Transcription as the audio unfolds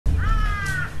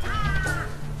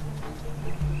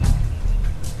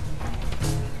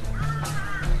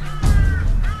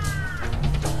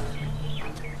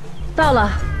到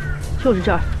了，就是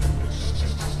这儿。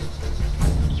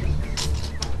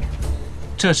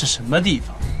这是什么地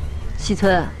方？西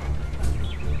村，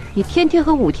你天天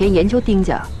和武田研究丁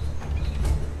家，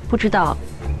不知道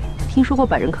听说过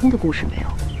百人坑的故事没有？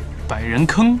百人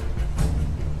坑。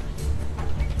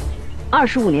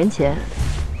 25年前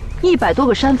，100多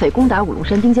个山匪攻打五龙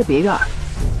山丁家别院，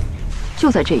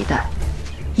就在这一带，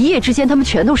一夜之间他们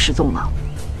全都失踪了。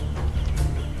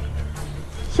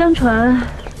相传，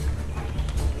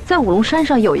在五龙山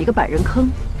上有一个百人坑，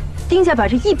丁家把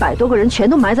这100多个人全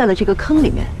都埋在了这个坑里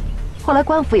面。后来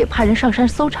官府也派人上山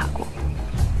搜查过，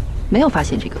没有发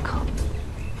现这个坑。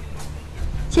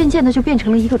渐渐的就变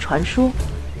成了一个传说。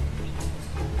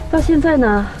到现在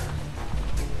呢，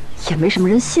也没什么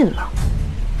人信了。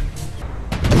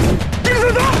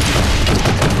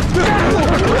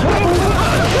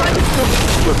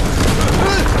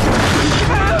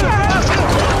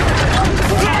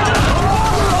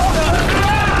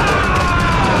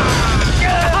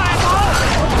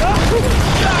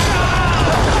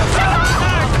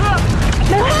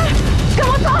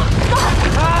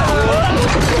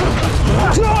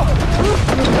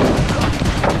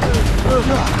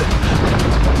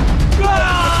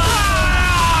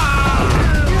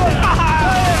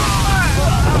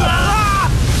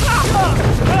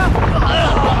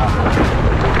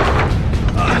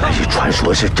 传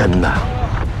说是真的。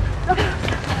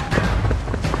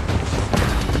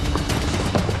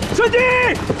兄弟，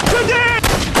兄弟，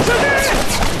兄弟！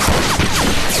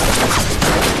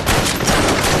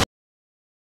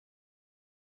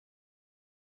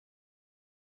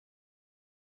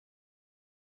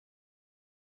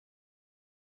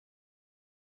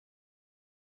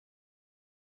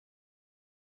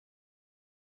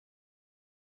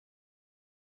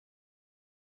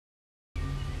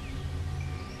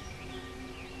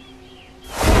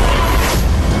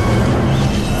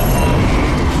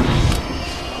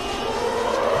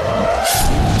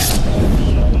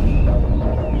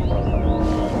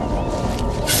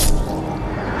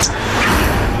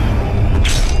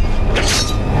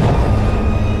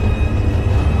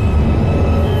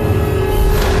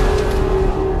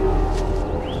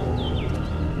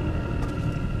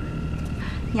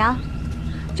娘，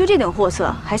就这点货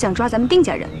色，还想抓咱们丁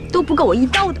家人，都不够我一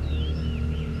刀的。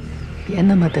别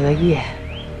那么得意，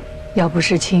要不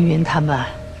是青云他们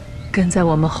跟在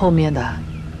我们后面的，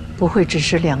不会只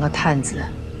是2个探子，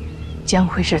将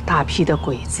会是大批的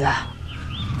鬼子。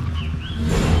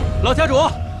老家主，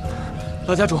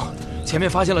老家主，前面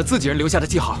发现了自己人留下的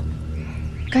记号，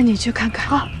赶紧去看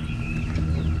看。好。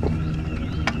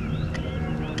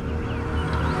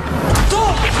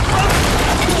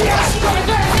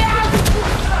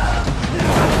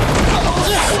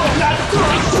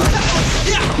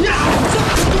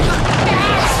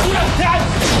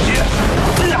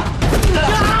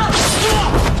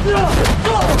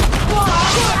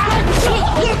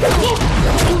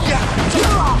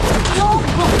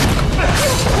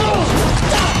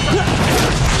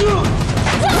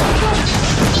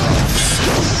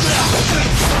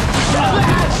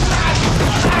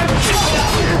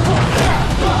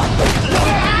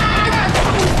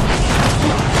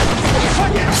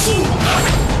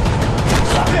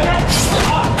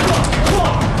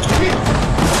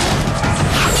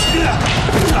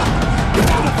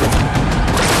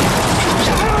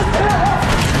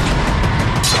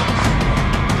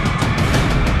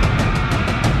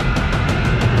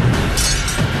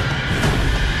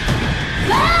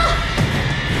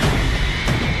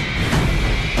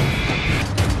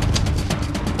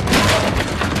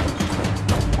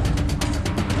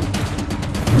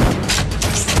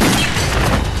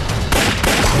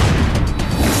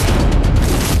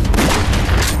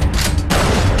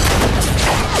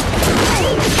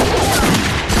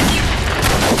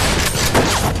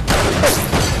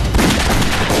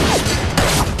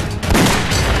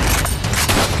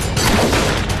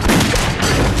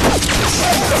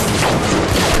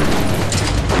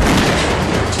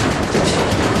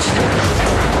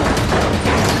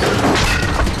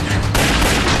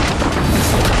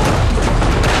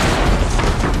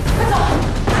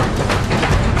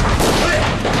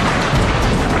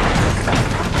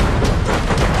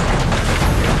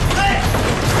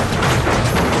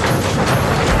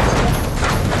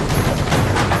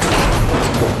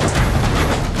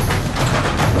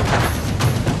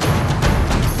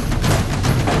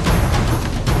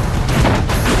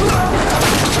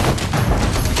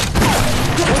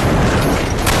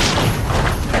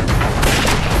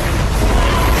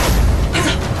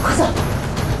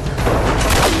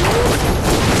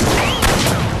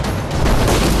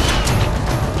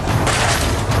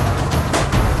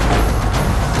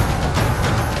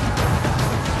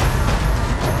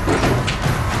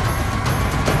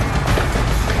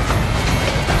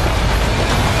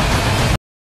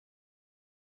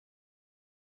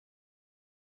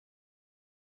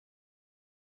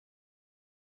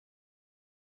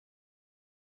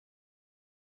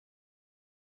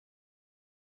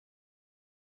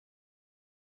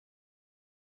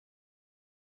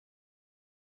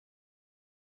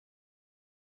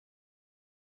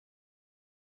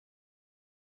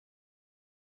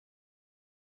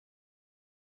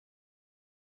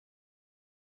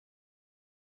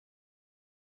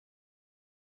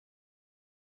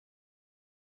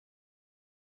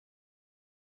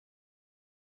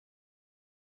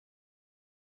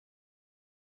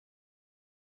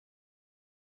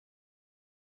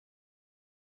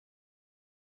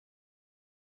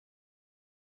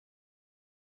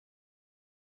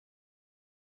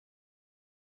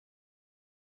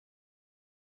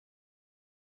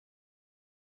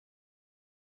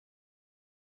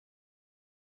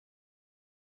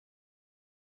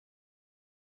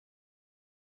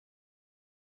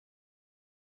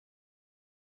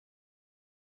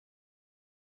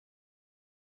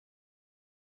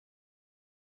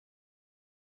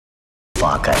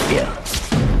法改变了。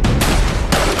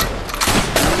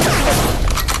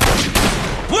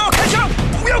不要开枪！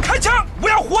不要开枪！不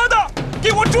要活的！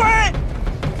给我追！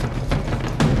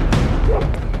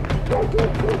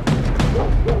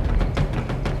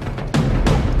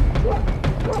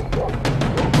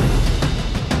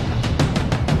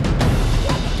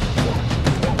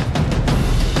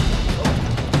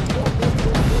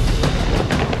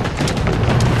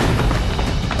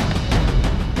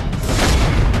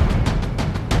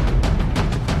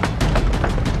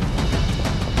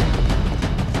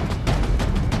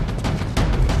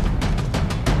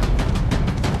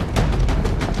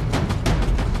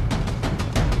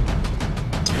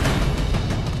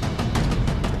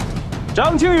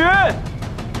张青云，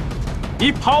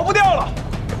你跑不掉了，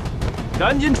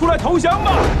赶紧出来投降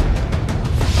吧！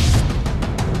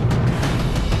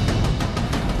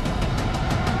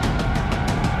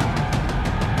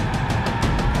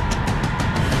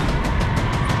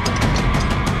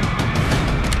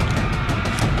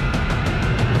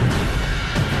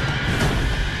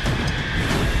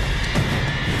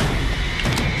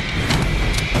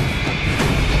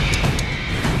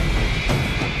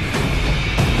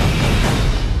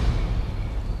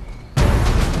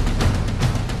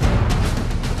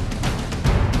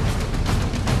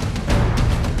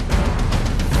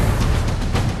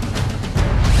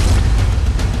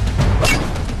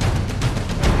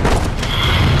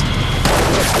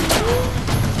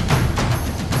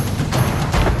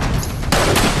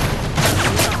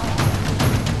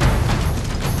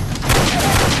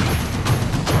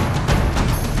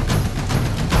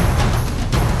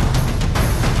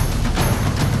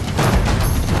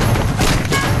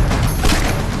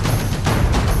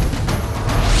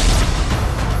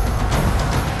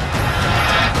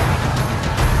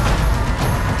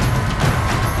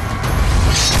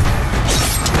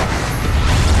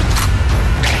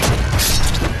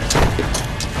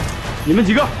你们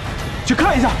几个去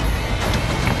看一下。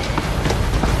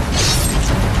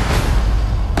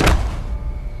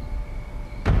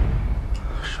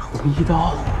手一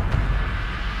刀，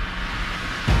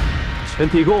全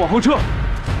体给我往后撤，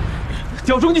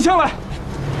调重机枪来。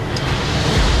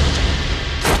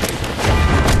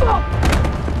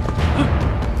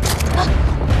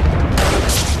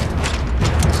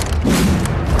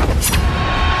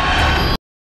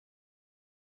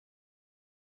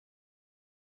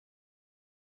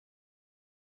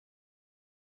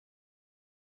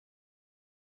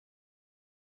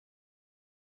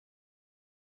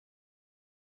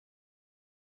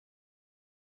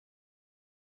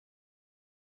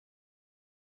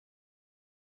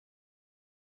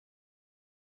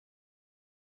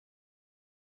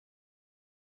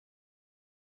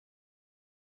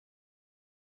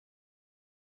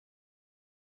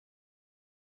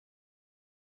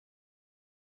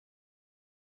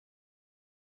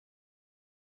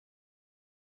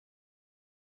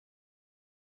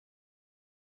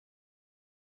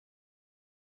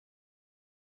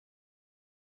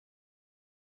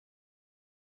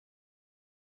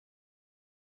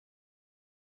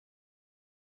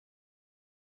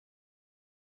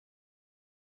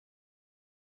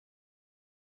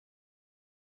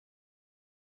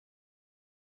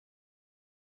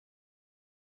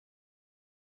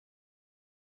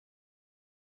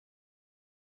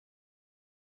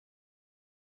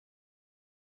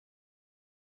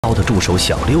刀的助手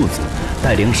小六子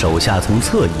带领手下从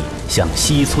侧翼向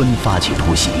西村发起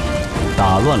突袭，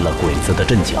打乱了鬼子的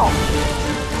阵脚。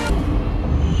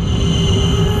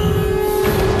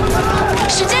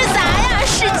使劲砸呀，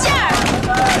使劲儿！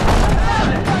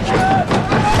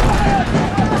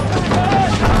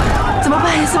怎么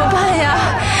办呀？怎么办呀？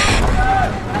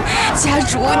家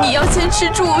主，你要坚持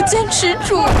住，坚持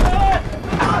住！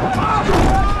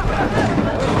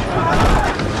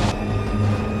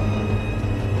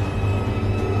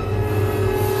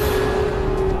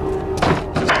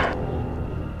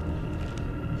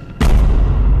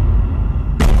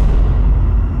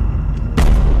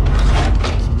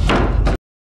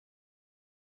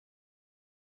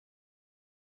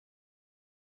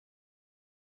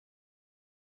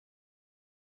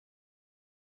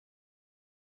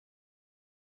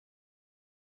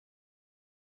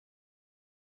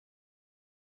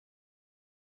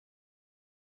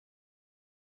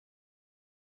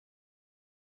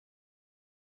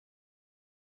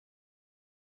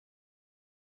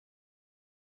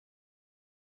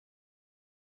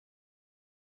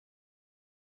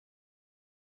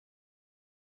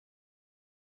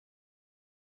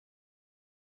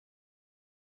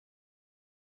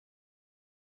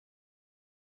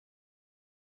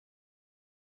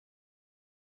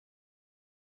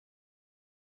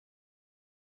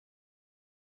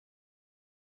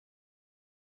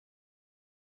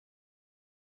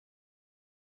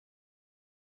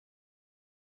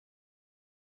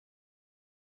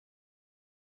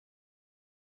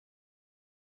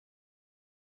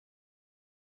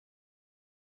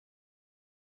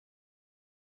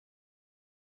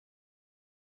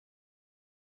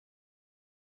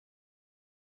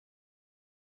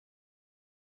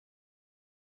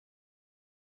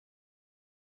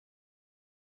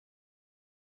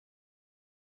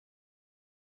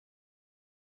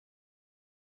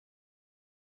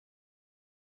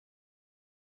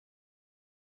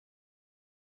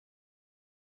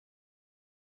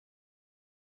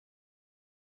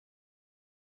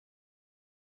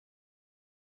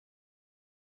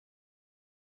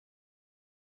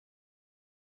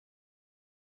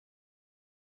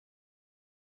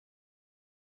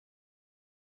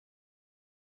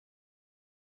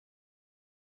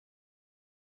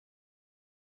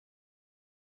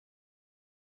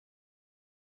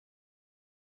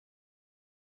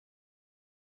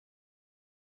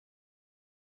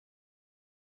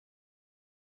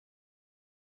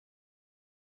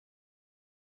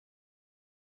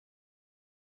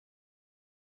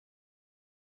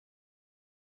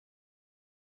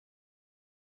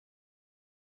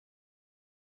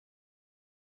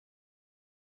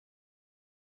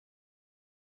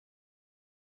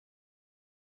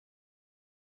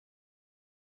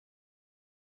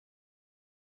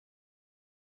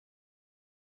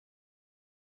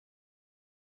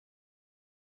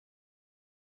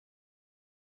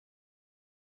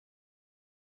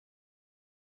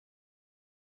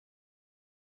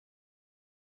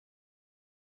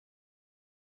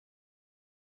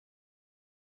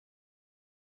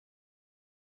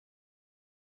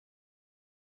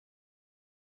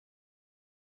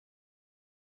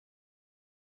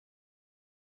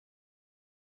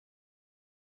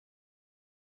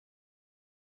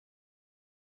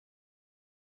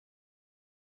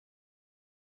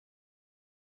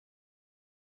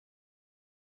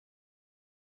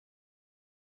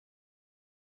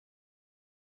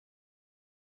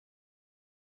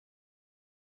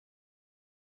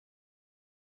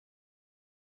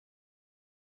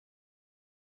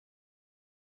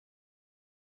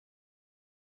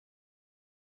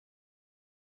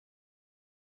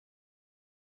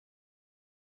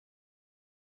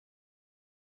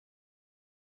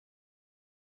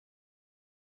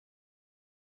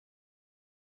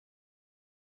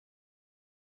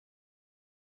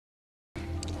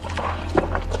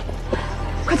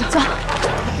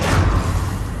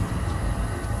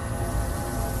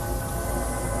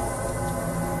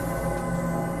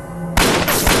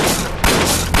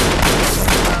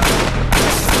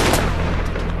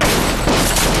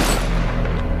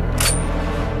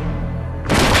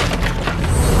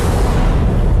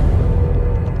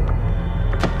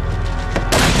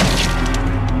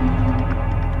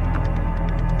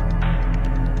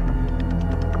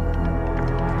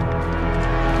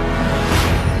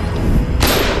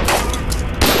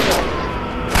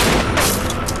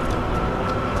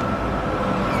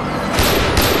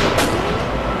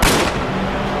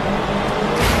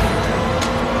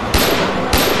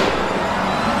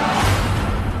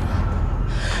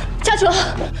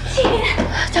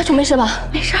主没事吧？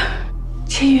没事。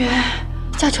清云，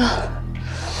家主，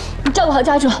你照顾好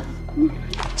家主，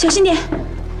小心点。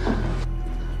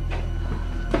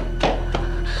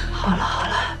好了好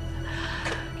了，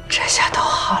这下都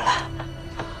好了。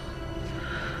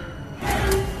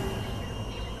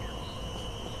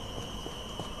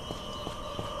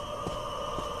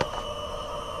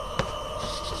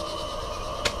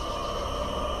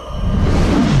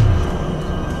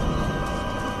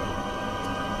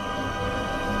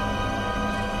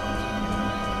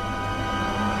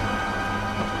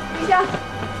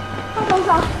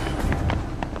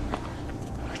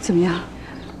怎么样？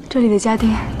这里的家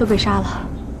丁都被杀了，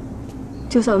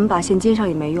就算我们把线接上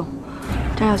也没用，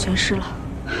炸药全湿了。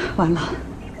完了，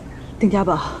丁家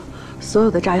堡所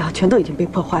有的炸药全都已经被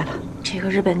破坏了。这个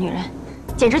日本女人，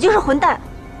简直就是混蛋！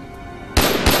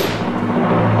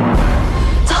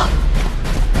走。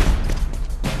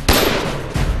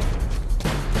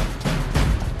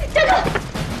站住！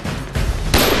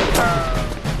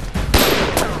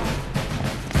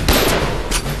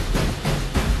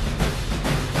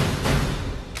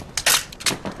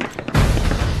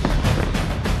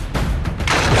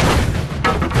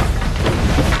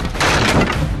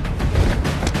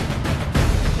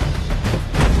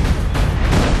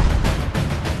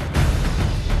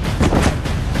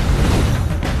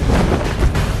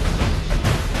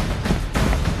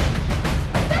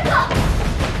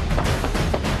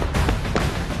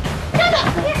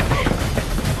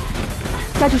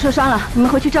家主受伤了，你们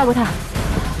回去照顾他。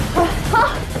好。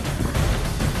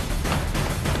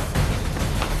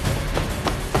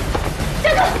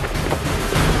站住！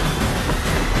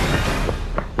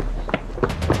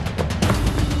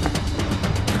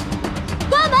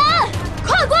关门！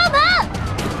快关门！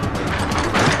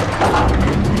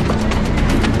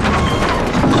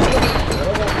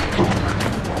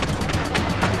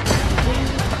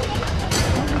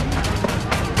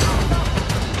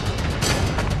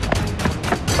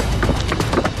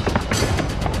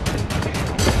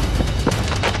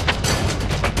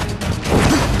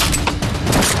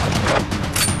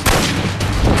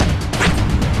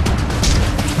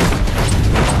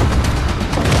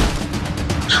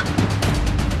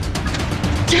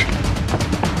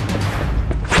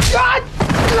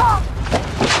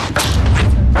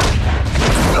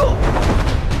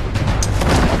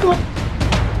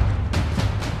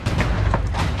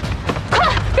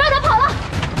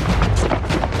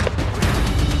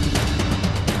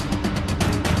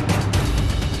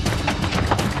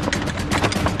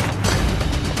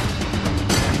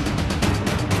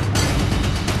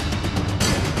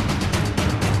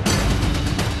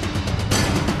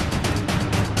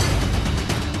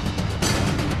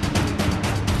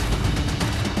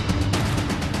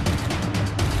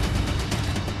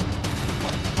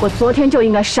我昨天就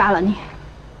应该杀了你。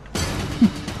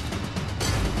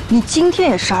你今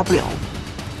天也杀不了我。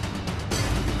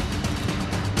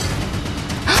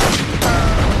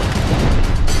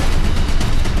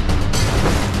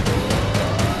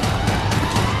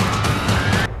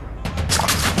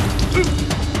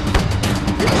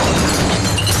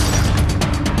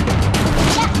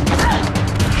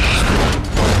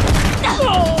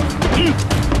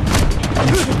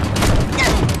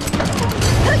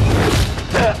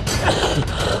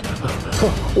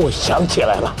我想起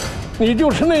来了，你就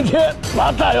是那天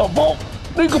拿炸药包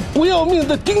那个不要命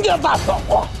的丁家大嫂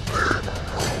啊！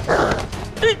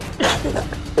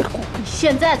你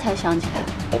现在才想起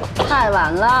来，太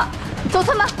晚了。走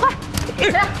侧门，快！谁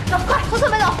呀？走，快，从侧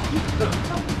门走。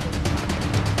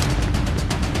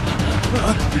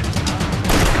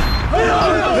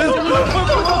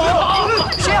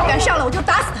谁要敢上来，我就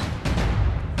打死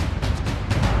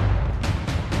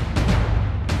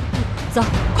他！走，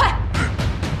快！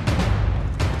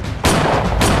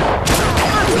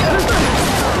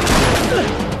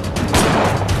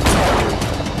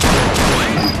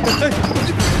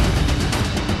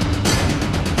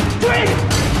追！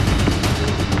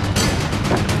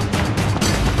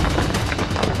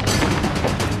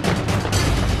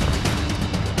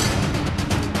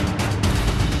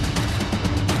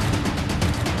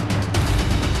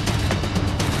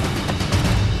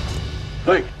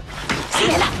嘿，谁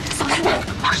来了？扫人的，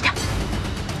老实点。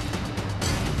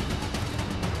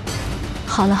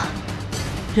好了，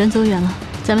人走远了，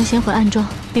咱们先回暗庄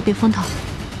避避风头。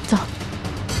走。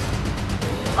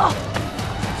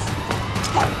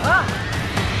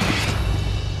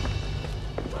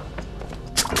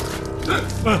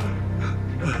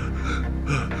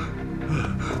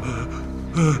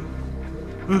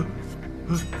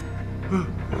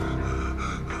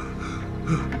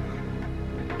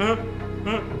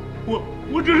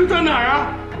我这是在哪儿啊？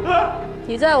啊！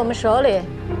你在我们手里，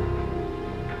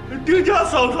丁家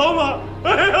嫂嫂吗？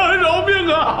哎呀，饶命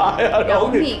啊！哎呀，饶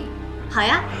命！好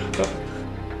呀。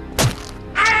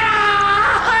哎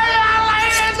呀，来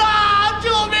人呐！救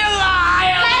命啊！哎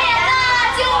呀，来人呐！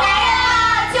救命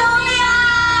啊！救命啊！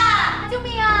救命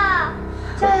啊！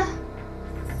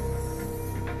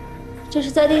这是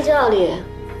在地窖里，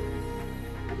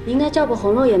你应该叫破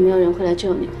喉咙也没有人会来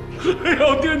救你的。哎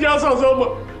呦，丁家嫂嫂们，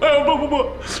哎呦不，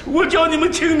我叫你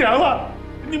们亲娘了，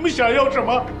你们想要什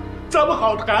么，咱们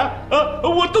好谈啊，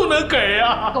我都能给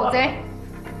呀。狗贼，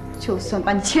就算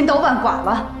把你千刀万剐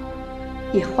了，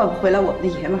也换不回来我们的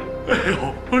爷们儿。哎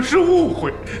呦，是误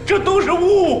会，这都是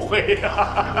误会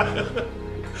呀。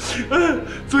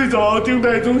最早丁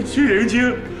太宗去迎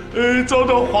亲，遭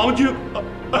到皇军，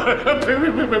呸，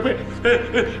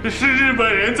是日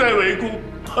本人在围攻。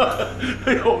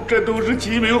哎呦，这都是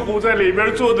齐明虎在里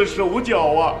边做的手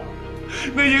脚啊！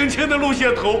那迎亲的路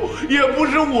线图也不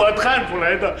是我探出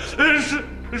来的，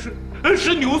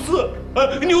是牛四，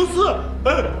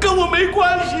跟我没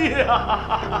关系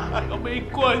呀，没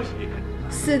关系。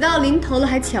死到临头了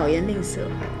还巧言令色，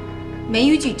没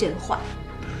一句真话。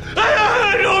哎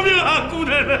呀，饶命啊，姑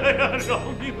奶奶呀，饶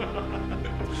命啊！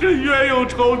是冤有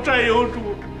仇，债有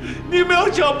主，你们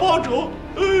要想报仇。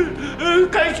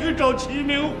该去找齐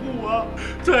明虎啊，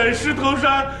在石头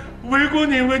山围攻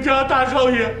你们家大少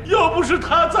爷，要不是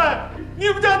他在，你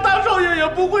们家大少爷也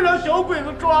不会让小鬼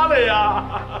子抓了呀。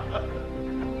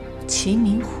齐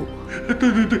明虎，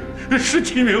对，是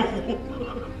齐明虎。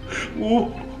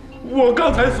我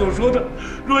刚才所说的，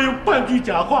若有半句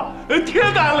假话，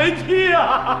天打雷劈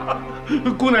呀！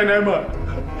姑奶奶们，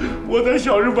我在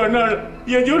小日本那儿，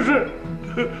也就是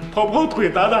跑腿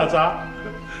打杂。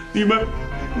你们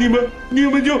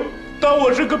就当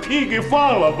我是个屁给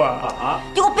放了吧！啊！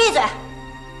你给我闭嘴！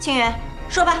青云，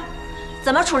说吧，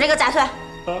怎么处这个杂碎？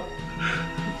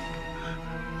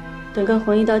等跟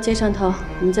魂一到街上头，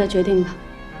我们再决定吧。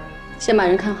先把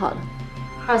人看好了。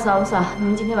二嫂、五嫂，你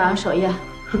们今天晚上守夜，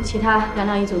其他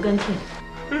两一组跟替。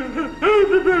别，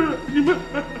你们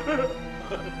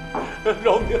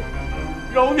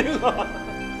饶命啊！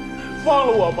放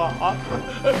了我吧！啊！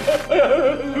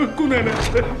姑奶奶，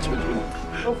求求你，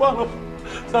放了我！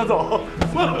三嫂，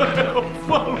放了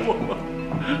我吧！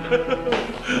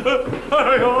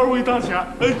哎呀，二位大侠，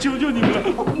求求你们了！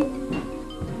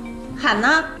喊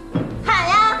呢？喊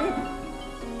呀！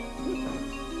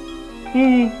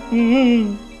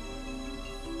嗯。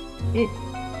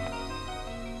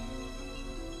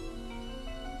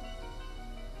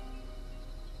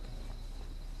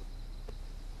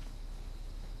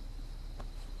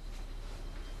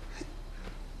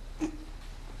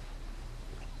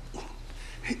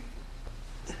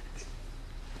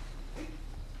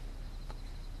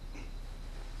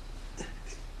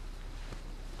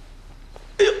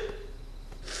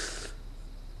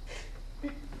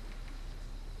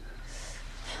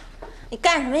你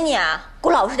干什么你啊？给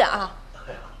我老实点啊！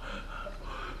哎呀，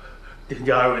丁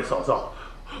家二位嫂嫂，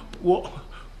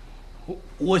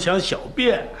我想小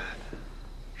便。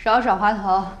少耍滑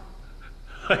头。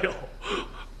哎呦，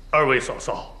二位嫂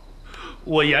嫂，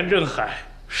我严正海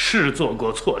是做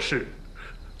过错事，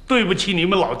对不起你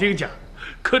们老丁家，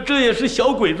可这也是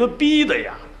小鬼子逼的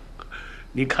呀。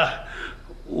你看，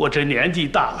我这年纪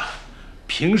大了，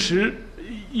平时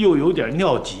又有点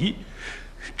尿急。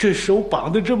这手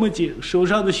绑得这么紧，手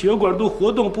上的血管都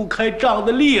活动不开，胀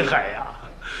得厉害呀！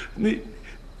你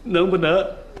能不能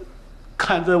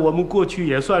看在我们过去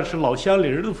也算是老乡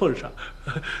邻的份上，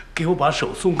给我把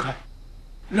手松开，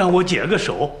让我解个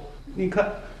手？你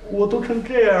看我都成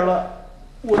这样了，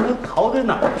我能逃到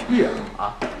哪儿去呀？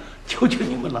啊！求求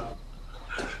你们了！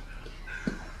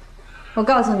我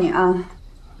告诉你啊，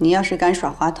你要是敢耍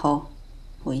滑头，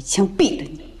我一枪毙了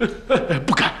你！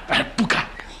不敢，不敢！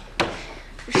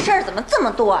事儿怎么这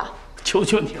么多啊？求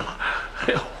求你了！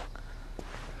哎呦！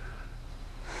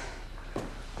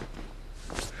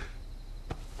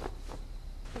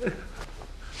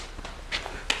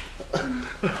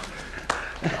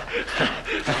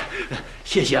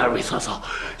谢谢二位嫂嫂，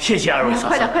谢谢二位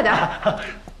嫂嫂。快点！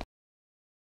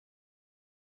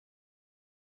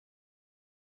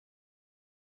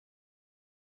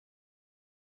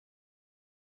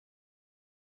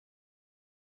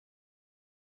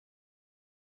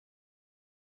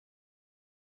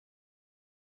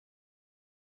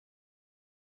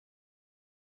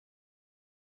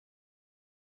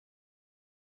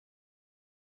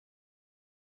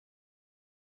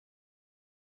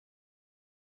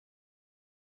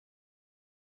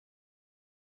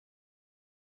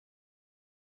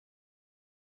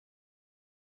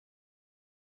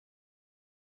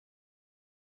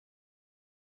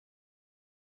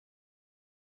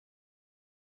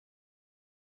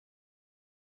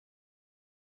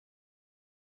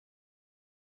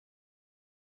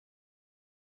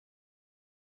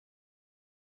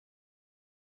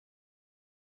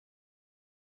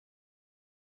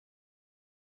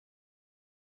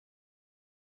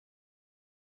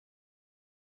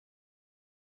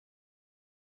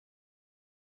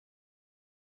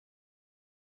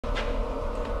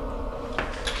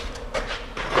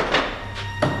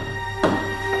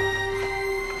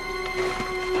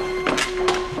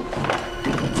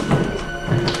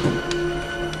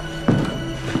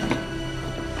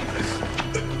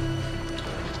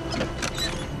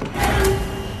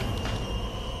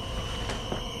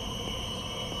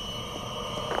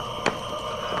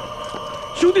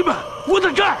兄弟们，我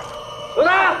在这儿，老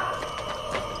大，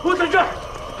我在这儿，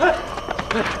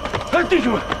弟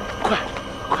兄们，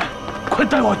快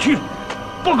带我去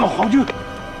报告皇军，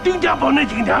丁家堡那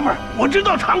几个娘们儿，我知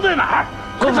道藏在哪儿，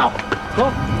快走，走。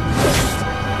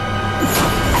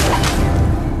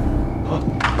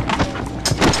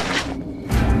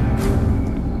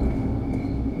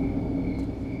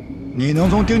你能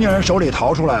从丁家人手里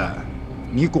逃出来，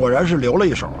你果然是留了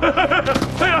一手啊！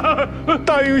哎呀，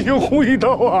大英雄胡一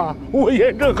刀啊，我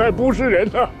严正海不是人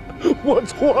呐，我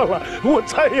错了，我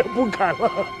再也不敢了。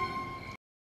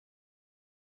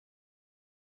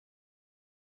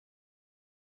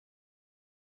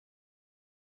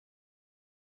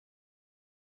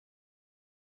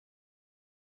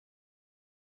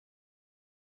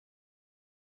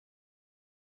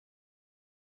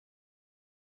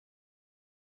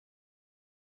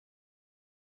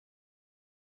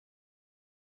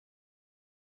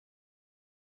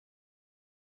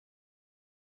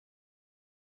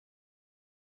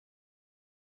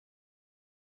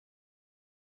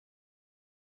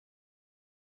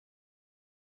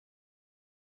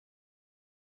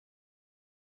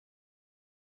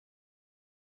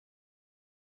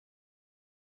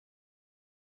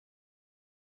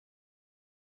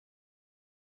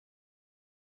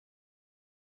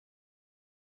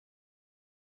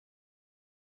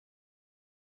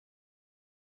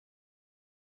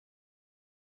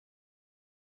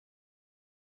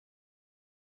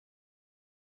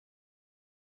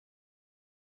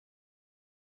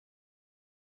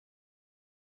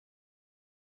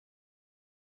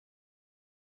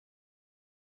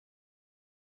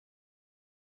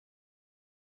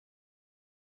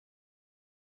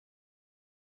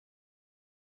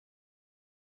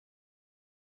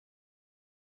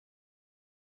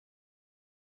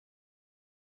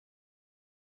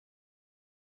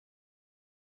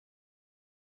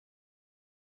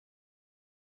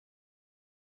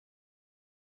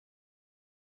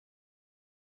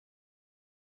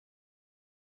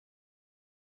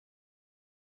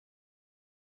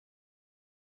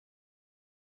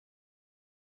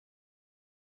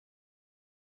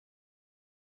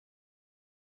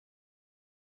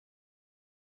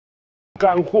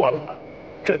干货了，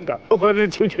真的，我这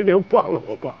求求您放了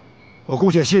我吧。我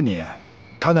姑且信你，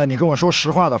看在你跟我说实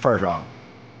话的份上，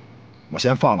我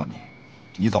先放了你，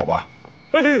你走吧。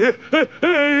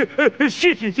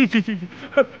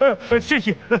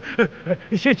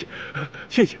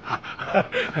谢谢啊！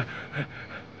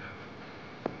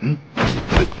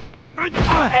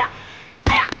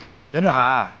严振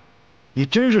海，你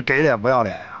真是给脸不要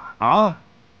脸呀！啊，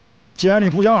既然你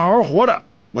不想好好活着，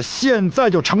我现在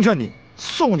就成全你，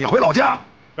送你回老家。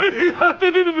哎呀，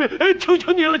别，求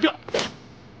求你了就。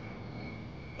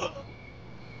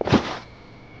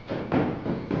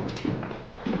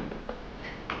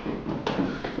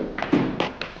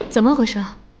怎么回事？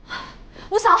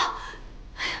五嫂，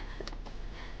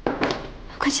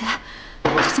快起来！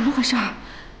这怎么回事？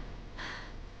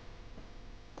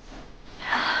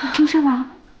听声了，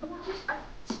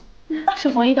是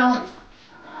冯一刀。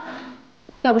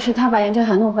要不是他把严振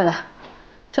海弄回来，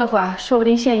这会儿说不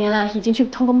定县衙已经去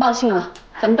通风报信了，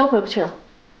咱们都回不去了。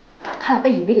他俩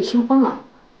被以为给熏疯了。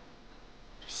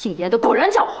姓严的果然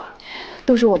狡猾，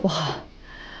都是我不好，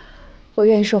我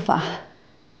愿意受罚。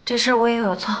这事我也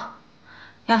有错，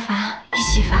要罚一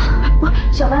起罚。不，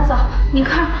小班嫂，你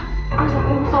看二嫂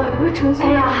和五嫂也不是成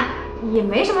心呀，也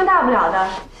没什么大不了的，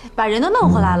把人都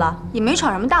弄回来了，也没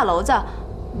闯什么大娄子，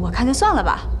我看就算了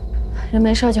吧。人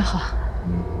没事就好。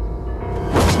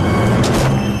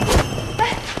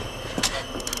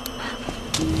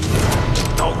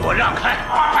都给我让开！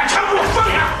把枪给我放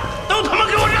下！都他妈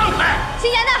给我让开！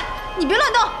姓严的，你别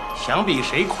乱动！想比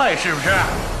谁快是不是？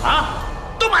啊！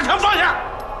都把枪放下，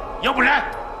要不然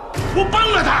我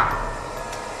崩了他！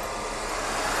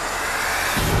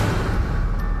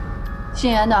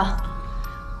姓严的，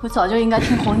我早就应该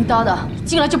听红一刀的，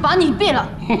进来就把你毙了。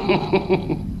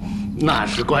那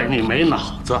是怪你没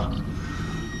脑子。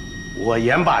我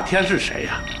严霸天是谁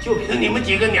呀？就凭你们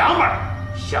几个娘们儿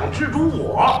想制住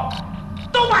我，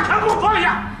都把枪给我放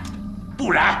下，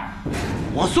不然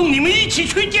我送你们一起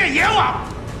去见阎王。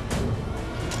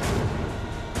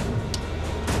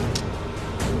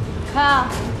开啊！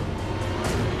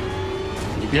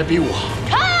你别逼我！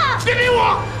开啊！别逼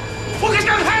我！我给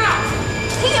让开了。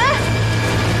清源。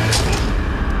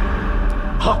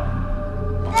好。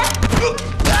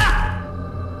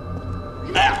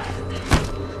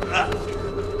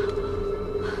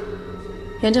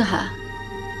严振海，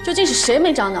究竟是谁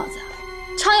没长脑子？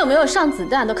枪有没有上子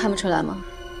弹都看不出来吗？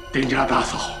丁家大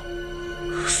嫂，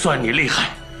算你厉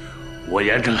害，我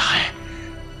严振海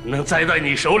能栽在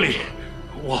你手里，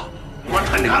我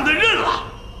他娘的认了。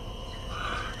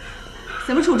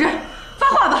怎么处置？发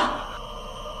话吧！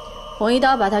红一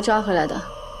刀把他抓回来的，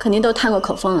肯定都探过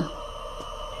口风了，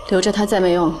留着他再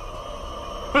没用了。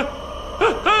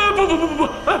不，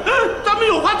咱们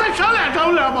有话再商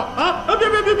量吧！啊，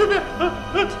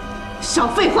别！少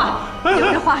废话，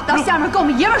有这话到下面跟我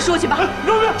们爷们说去吧。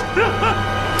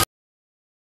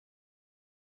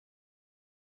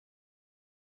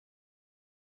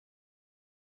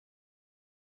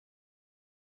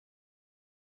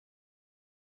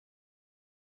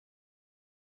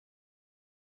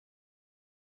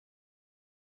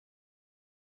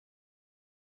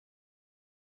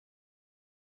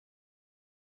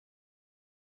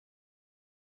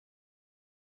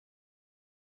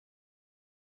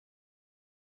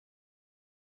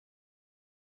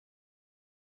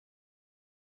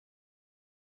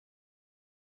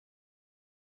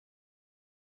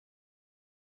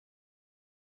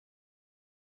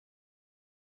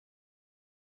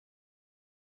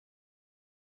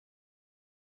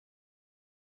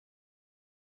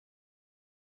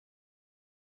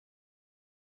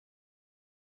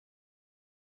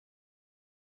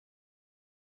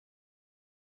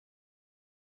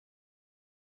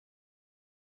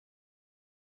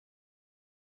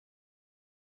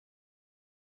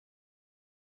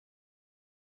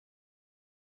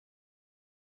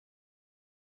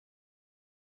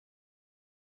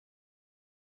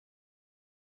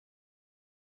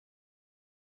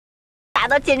打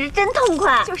的简直真痛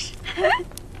快！就是，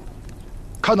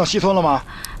看到西村了吗？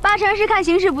八成是看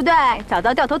形势不对，早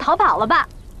掉头逃跑了吧？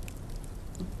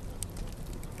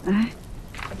哎，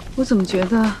我怎么觉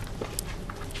得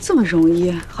这么容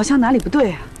易，好像哪里不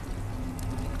对啊？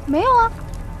没有啊。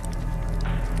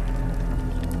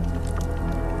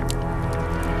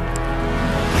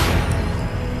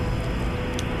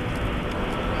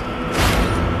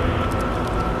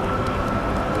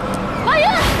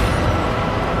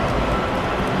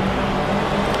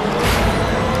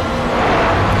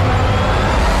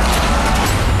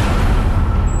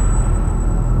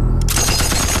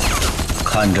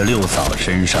看着六嫂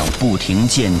身上不停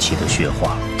溅起的血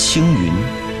花，青云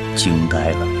惊呆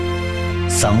了，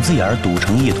嗓子眼儿堵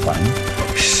成一团，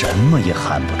什么也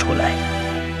喊不出来。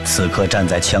此刻站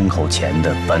在枪口前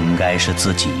的本该是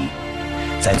自己，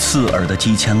在刺耳的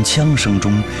机枪枪声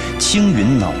中，青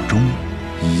云脑中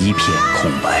一片空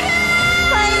白。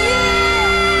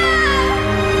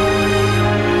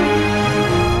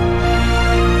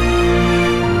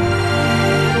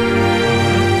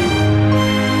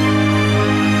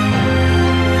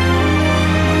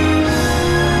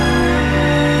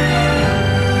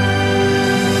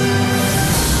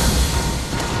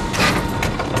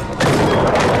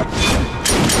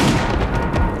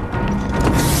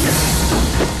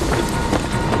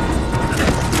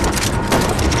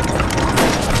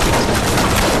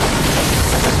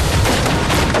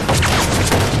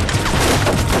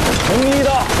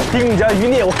丁家余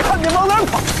孽，我看你往哪儿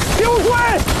跑！给我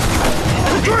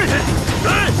追！追！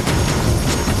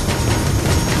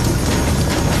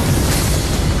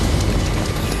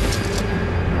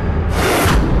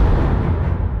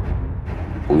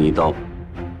红一刀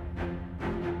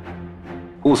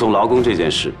护送劳工这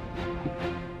件事，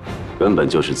根本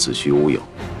就是子虚乌有，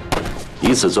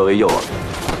以此作为诱饵。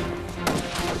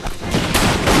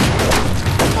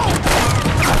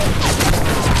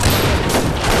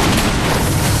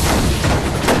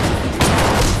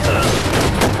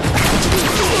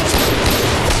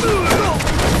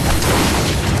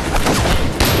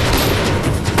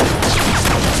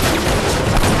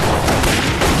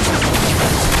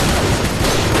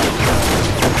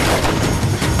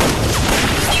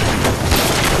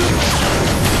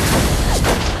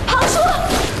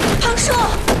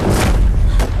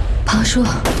叔，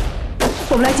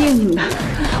我们来接应你们的。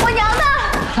我娘呢？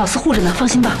老四护着呢，放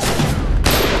心吧。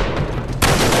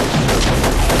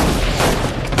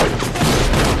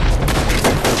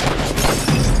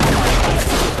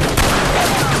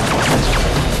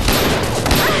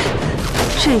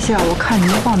这下我看你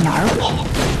们往哪儿跑？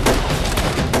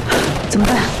怎么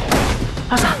办？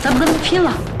二嫂，咱们跟他们拼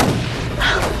了！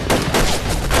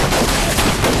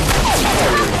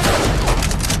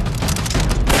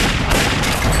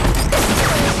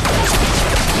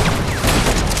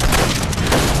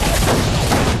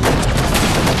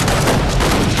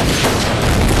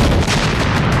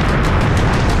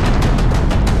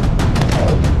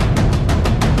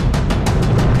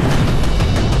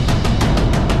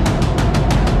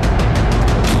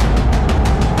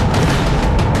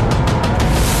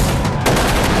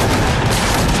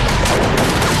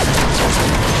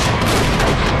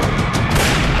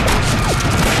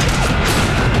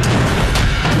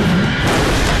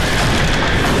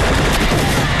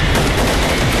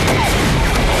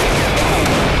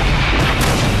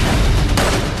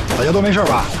的都没事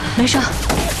吧？没事。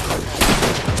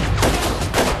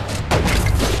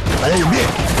大家隐蔽。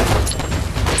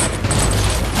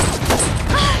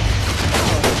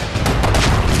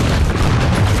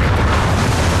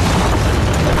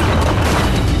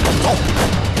走。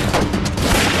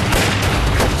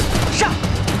上。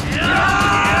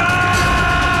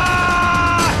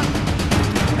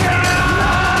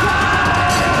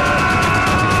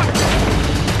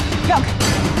让开。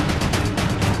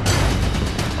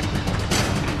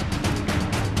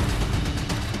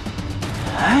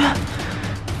哎呀，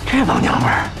这帮娘们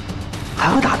儿还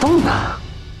会打洞呢！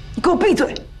你给我闭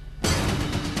嘴！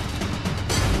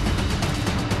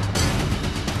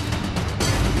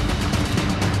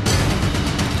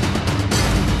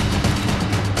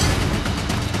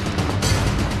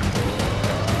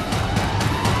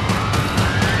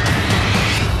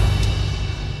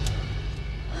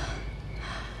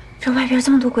这外边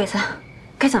这么多鬼子，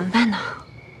该怎么办呢？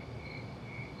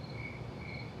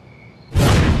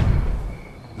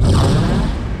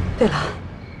对了，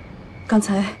刚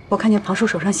才我看见庞叔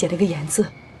手上写了个言字。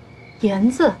言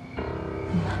字？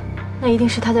那一定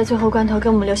是他在最后关头给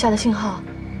我们留下的信号。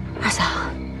二嫂，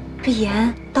这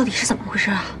言到底是怎么回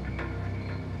事啊？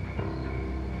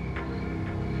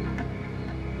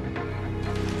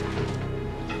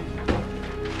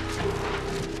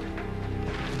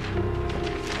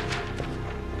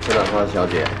陈兰花小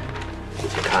姐，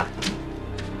请看。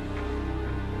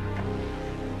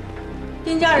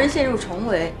丁家人陷入重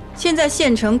围，现在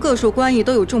县城各处官役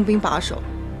都有重兵把守。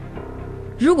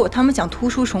如果他们想突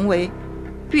出重围，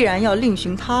必然要另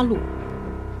寻他路。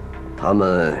他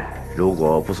们如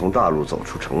果不从大路走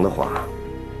出城的话，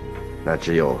那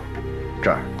只有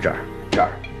这儿、这儿、这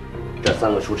儿这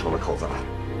3个出城的口子了。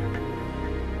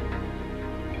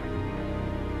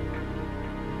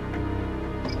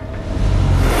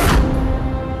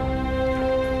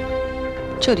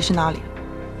这里是哪里？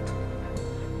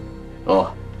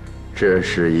哦，这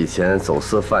是以前走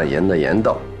私贩盐的盐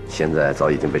道，现在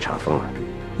早已经被查封了。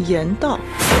盐道？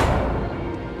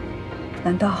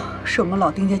难道是我们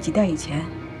老丁家几代以前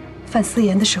贩私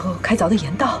盐的时候开凿的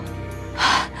盐道？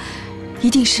一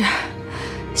定是。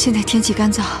现在天气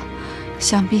干燥，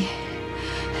想必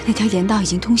那条盐道已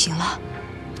经通行了。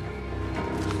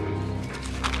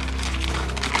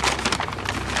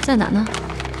在哪呢？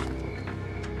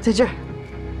在这儿。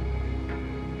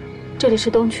这里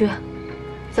是东区，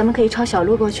咱们可以抄小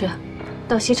路过去，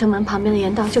到西城门旁边的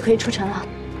盐道就可以出城了。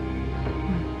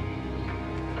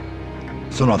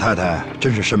孙老太太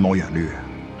真是深谋远虑，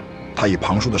她以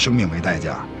庞叔的生命为代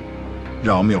价，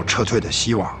让我们有撤退的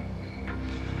希望。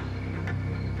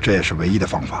这也是唯一的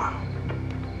方法。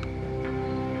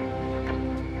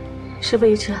事不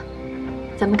宜迟，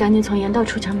咱们赶紧从盐道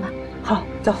出城吧。好，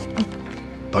走。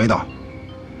等一等。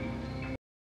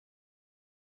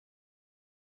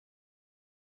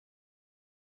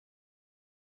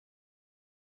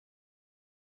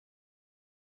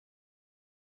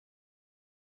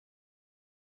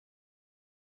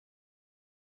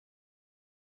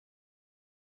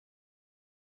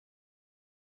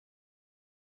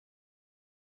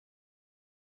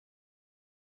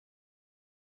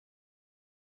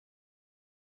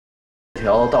这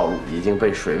条道路已经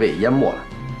被水位淹没了，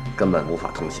根本无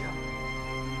法通行。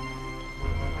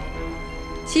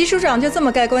齐署长就这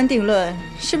么盖棺定论，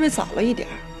是不是早了一点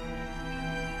儿？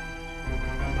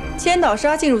千岛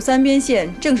沙进入三边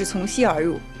线，正是从西而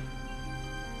入。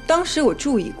当时我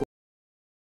注意过。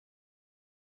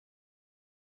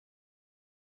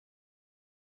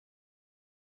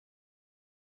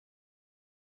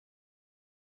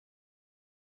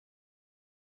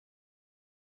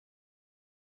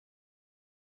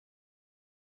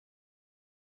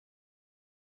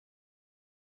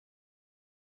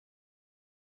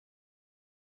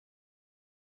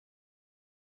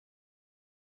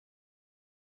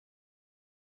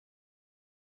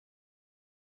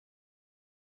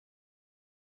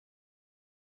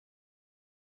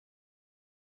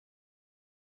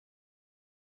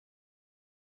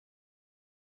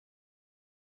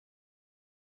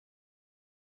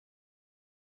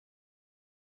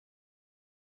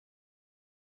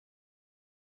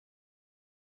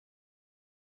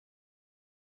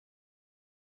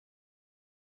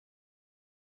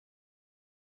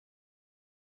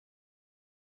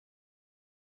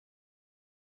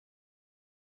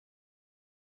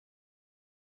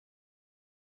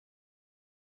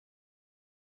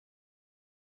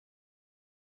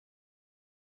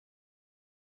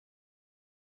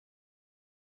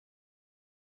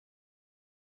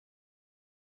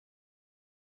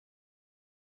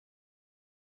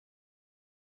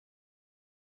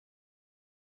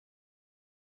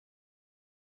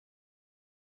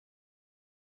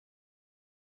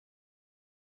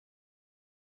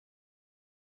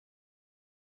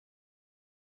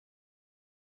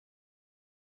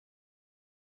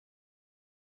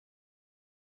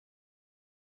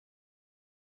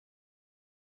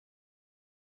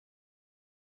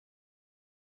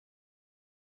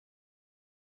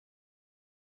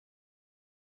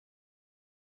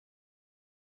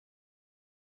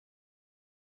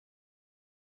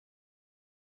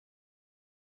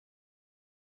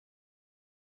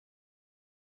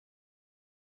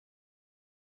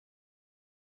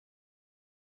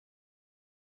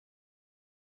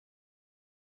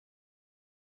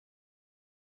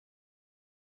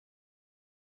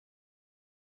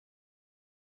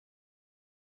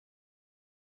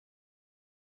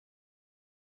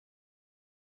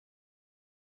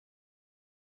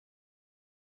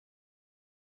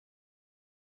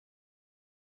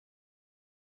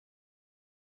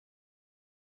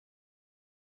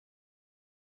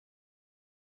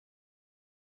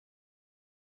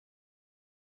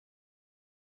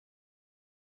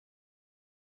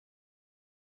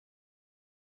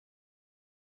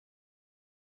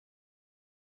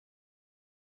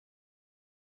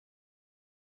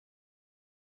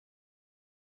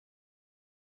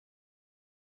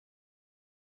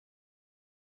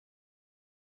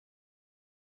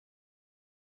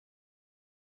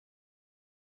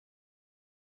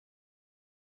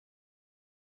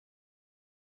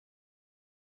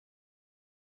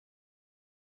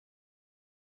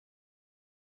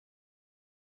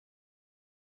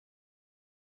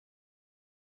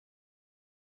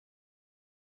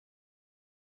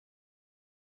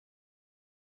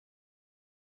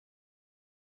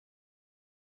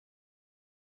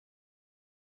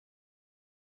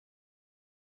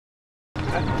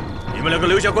你们两个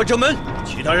留下关城门，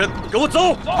其他人跟我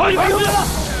走。回去！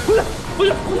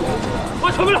我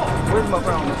撤不了。为什么不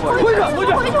让我们过？回去！我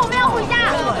们要回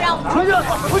家。不让我们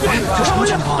回去！这什么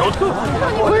情况？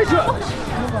回去！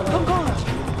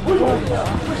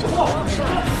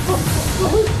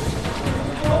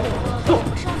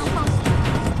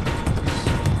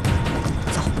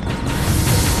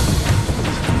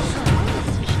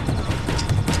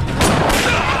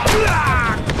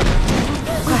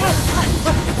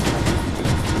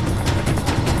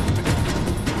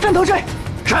战头阵，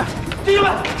是，弟兄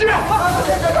们，这边，快！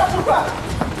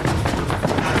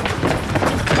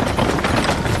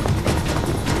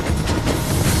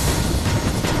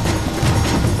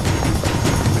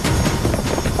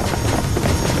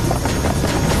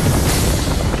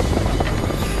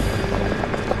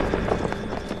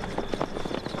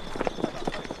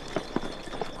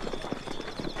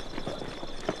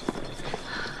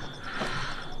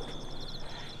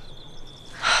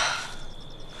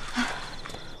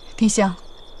丁香，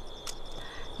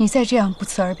你再这样不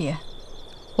辞而别，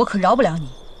我可饶不了你。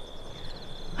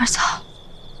二嫂，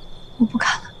我不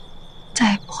看了，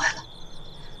再也不会了。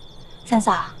三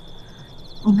嫂，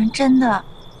你们真的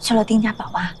去了丁家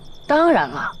保安？当然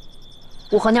了，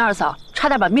我和你二嫂差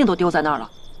点把命都丢在那儿了。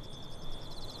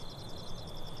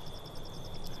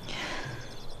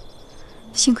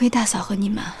幸亏大嫂和你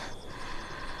们，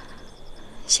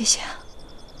谢谢。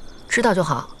知道就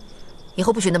好，以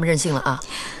后不许那么任性了啊。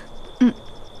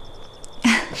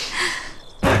哎，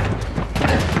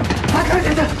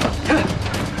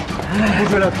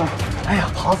追了头！哎呀，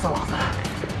跑死老子了！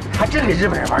还真给日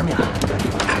本人玩命。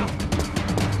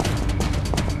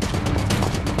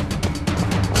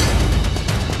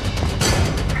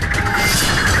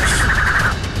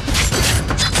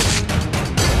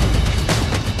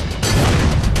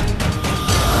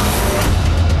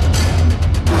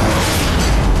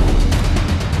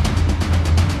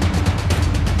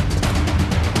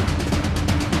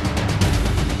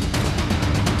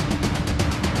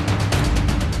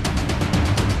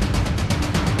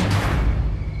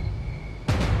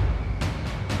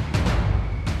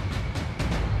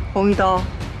红一刀，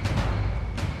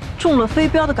中了飞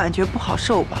镖的感觉不好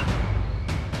受吧？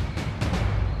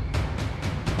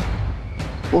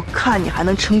我看你还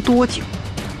能撑多久？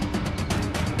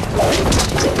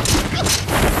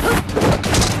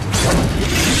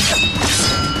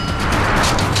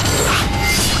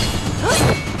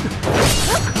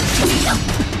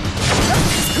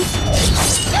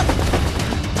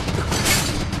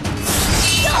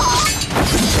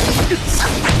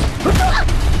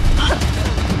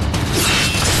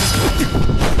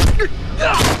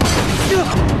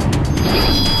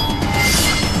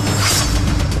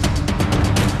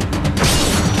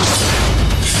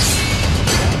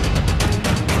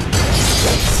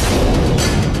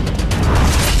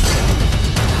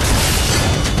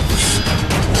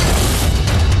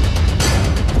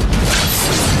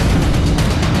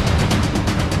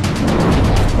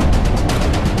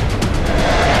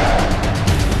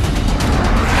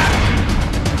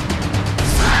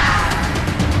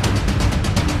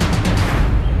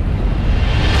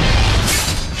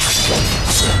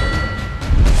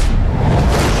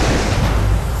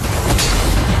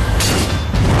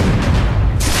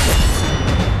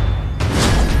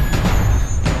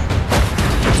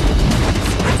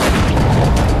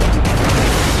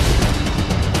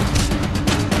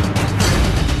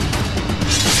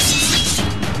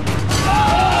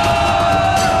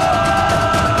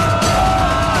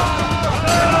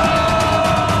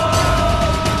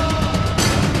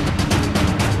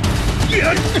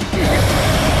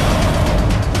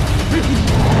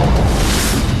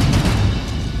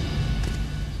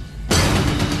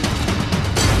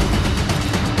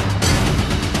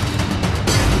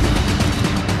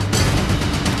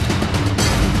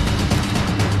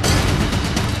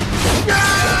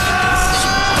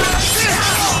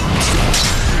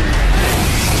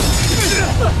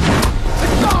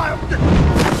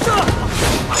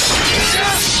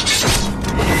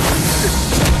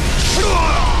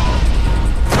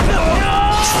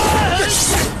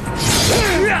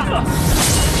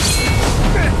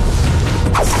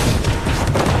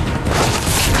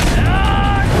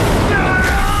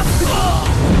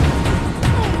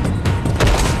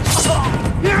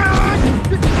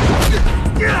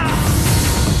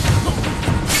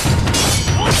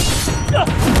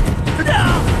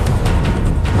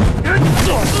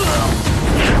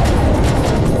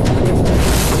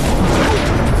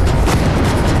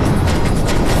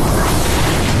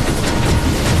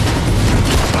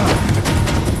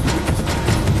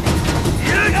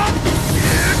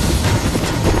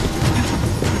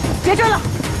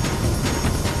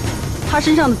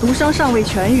身上的毒伤尚未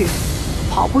痊愈，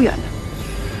跑不远的。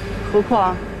何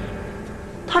况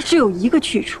他只有一个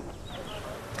去处。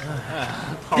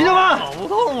弟兄们，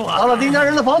到了丁家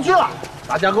人的房区了，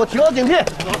大家给我提高警惕，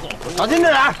小心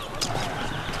着点。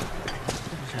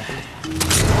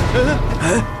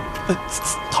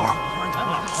头儿，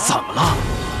怎么了？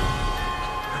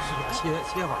歇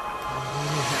会儿。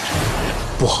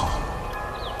不好，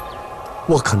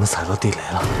我可能踩到地雷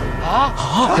了。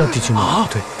让弟兄们后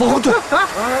退，往后退。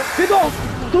别动，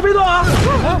都别动啊！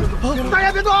大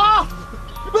家别动啊！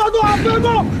不要动啊！不要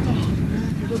动！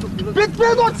别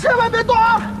动，千万别动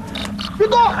啊！别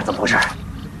动！怎么回事？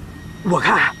我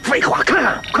看。废话，看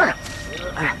看，快点！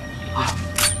哎，啊！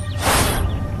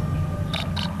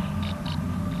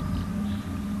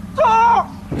走！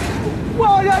我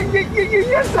好像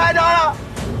也踩着了。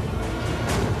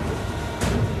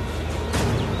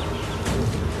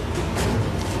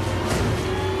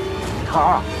头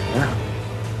儿，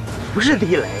不是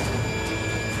地雷，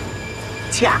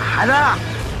假的。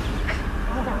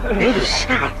没事，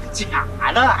假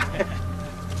的。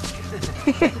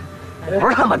不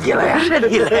是他妈地雷，是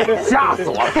地雷，吓死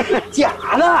我了！假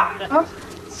的啊，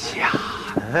假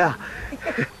的呀！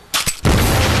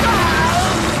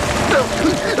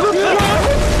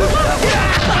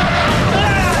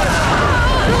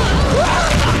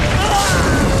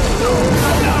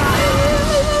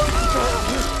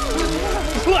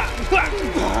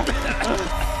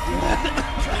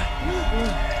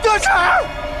德成，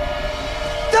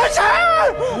德成！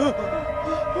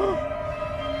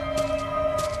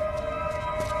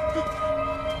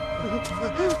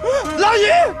老于，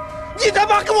你他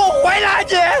妈给我回来！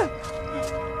你！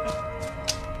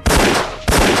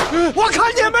我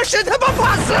看你们谁他妈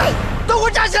怕死！都给我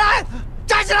站起来！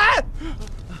站起来！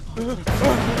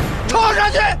冲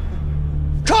上去！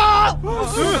冲！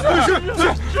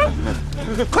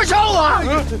快冲啊！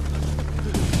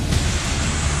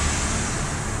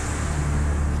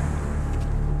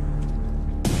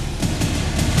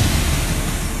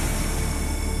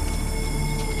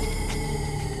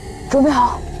准备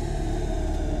好。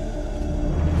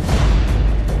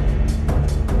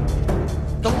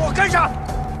都给我跟上！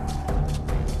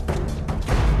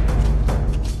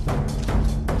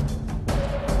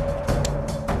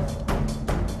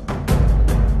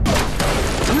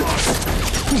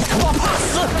你他妈怕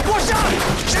死！给我上！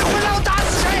谁回来我打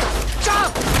死谁！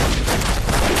上！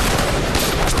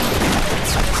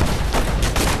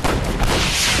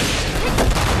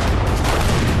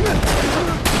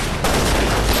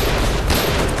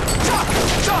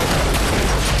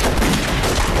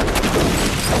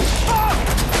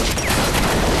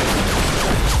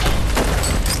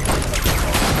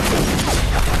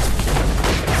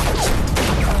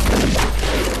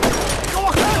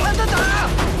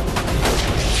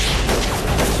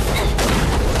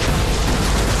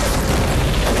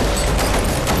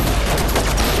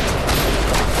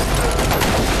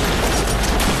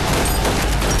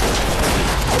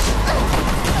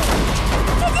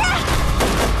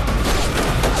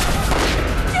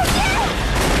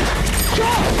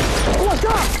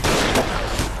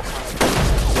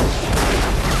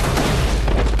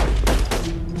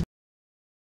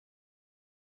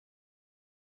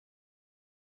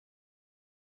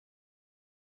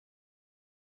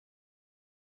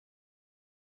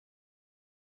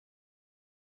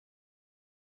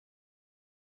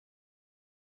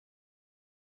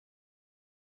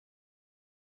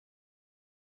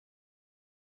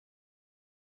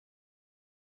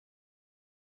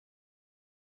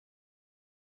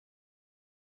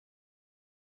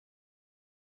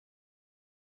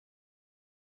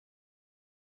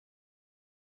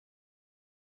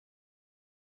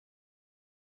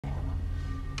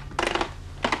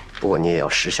不过你也要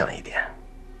识相一点，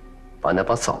把那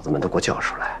帮嫂子们都给我叫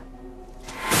出来。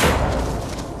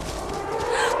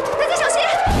大家小心！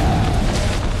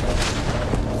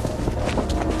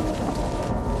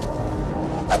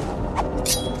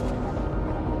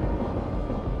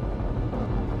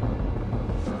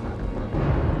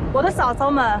我的嫂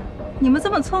嫂们，你们这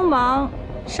么匆忙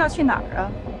是要去哪儿啊？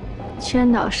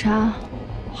千岛沙，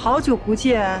好久不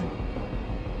见，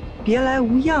别来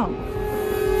无恙。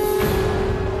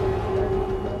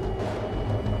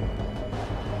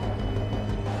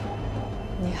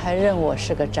你还认我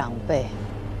是个长辈？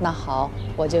那好，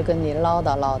我就跟你唠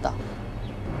叨唠叨。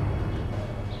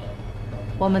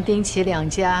我们丁祁两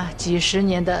家几十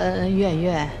年的恩恩怨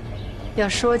怨，要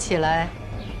说起来，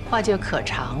话就可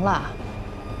长了。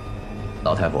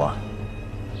老太婆，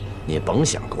你甭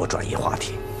想给我转移话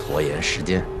题，拖延时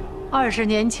间。20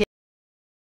年前。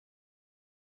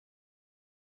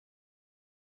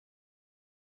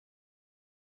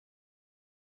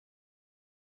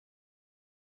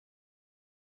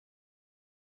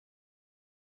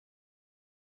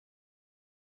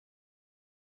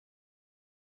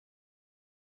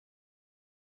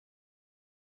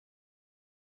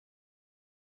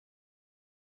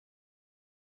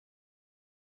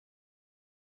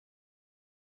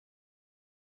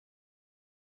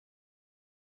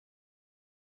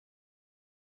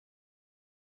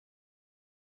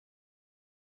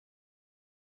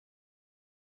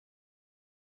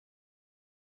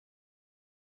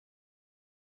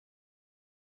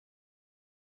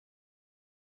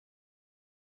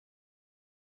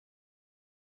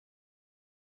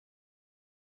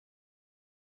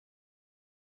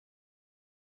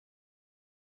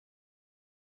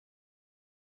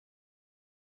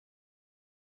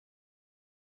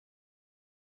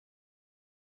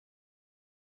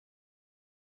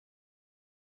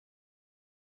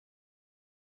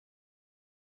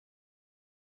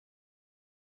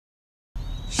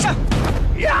上！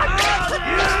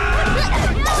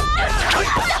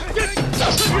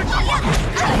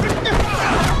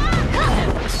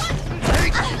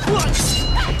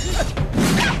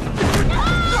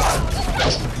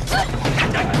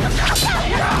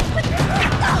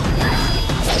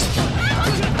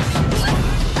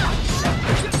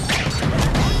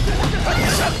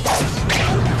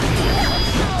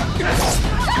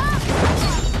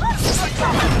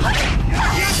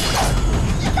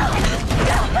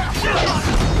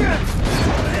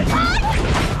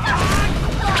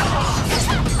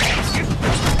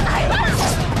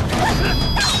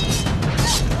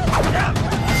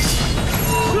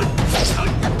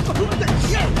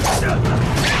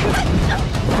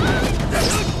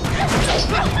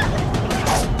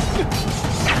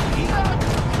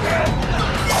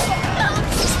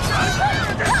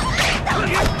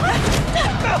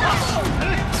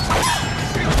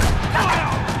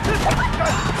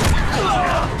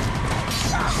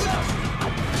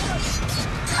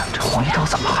这红衣刀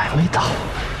怎么还没到？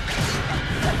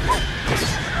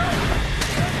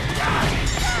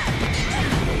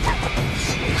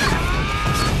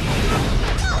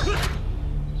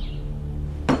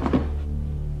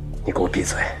你给我闭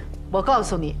嘴！我告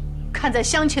诉你，看在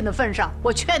乡亲的份上，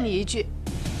我劝你一句，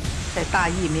在大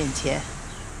义面前，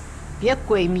别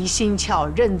鬼迷心窍、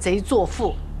认贼作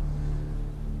父，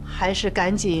还是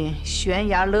赶紧悬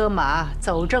崖勒马，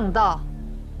走正道，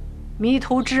迷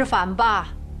途知返吧。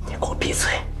你给我闭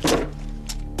嘴！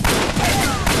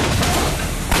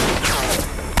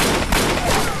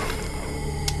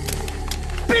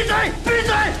闭嘴！闭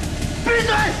嘴！闭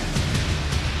嘴！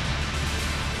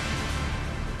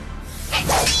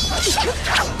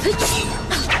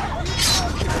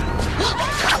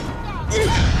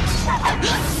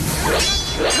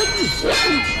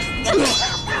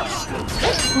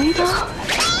红衣刀。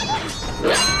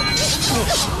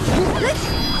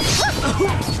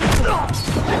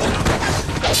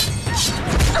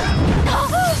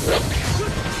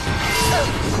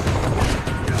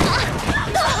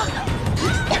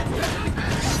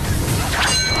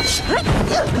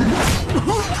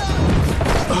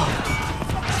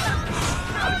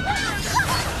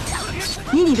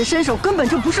以你的身手，根本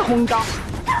就不是红衣刀。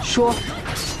说，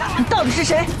你到底是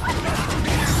谁？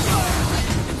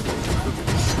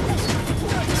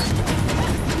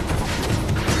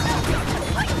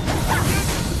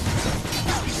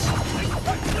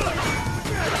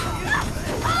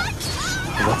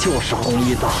我就是红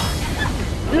衣刀。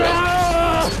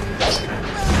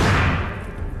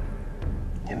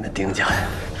你们丁家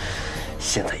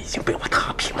现在已经被我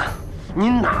踏平了，你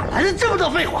哪来的这么多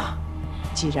废话？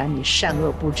既然你善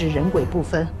恶不知，人鬼不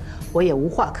分，我也无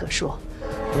话可说。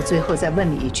我最后再问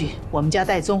你一句：我们家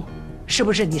戴宗是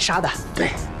不是你杀的？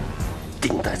对，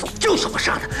丁戴宗就是我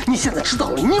杀的。你现在知道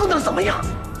了，你又能怎么样？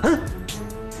嗯？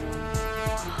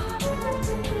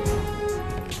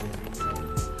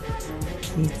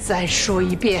你再说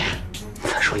一遍。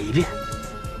再说一遍。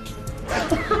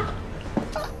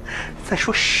再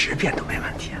说10遍都没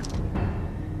问题。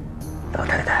老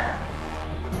太太。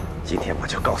今天我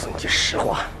就告诉你句实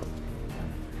话，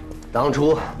当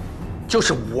初就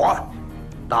是我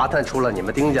打探出了你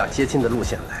们丁家接亲的路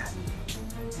线来。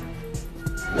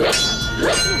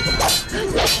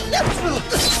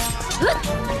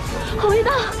红衣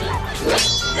刀！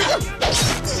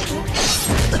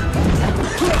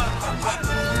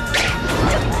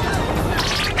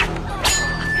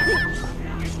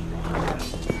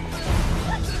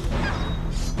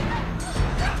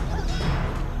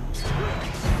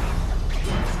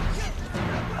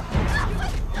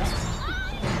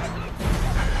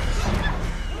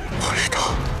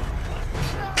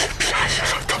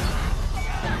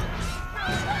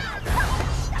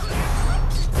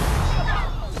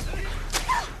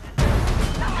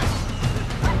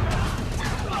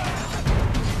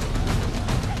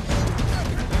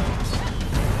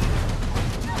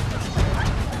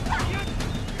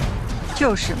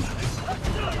就是嘛，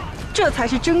这才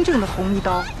是真正的红衣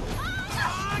刀。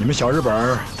你们小日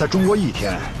本在中国1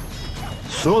天，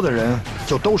所有的人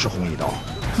就都是红衣刀。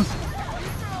哼，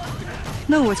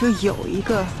那我就有一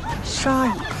个杀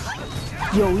一个，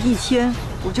有1天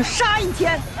我就杀1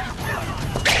天。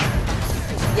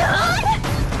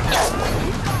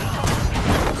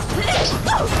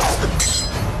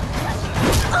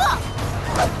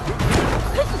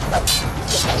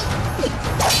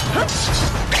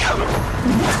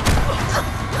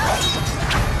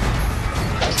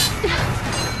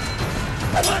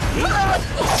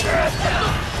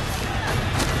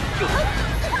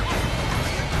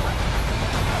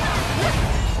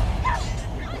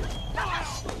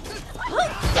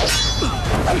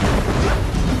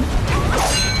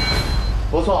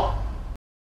不错。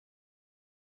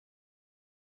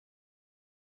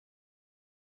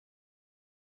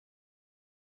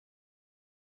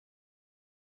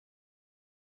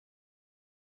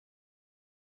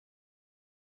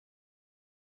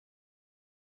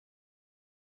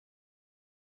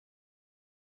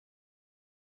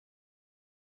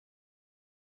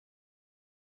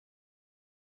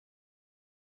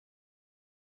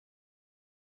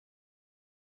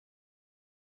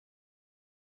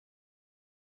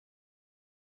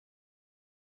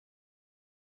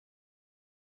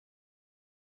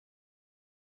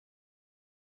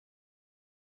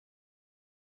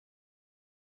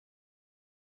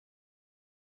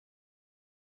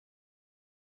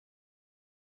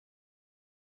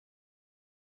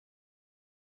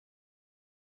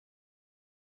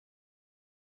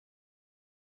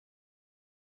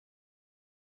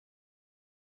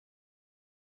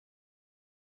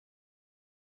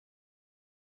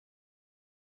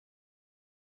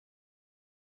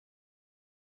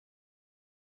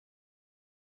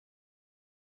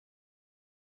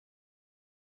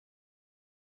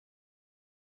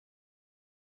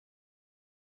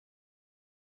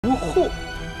嚯，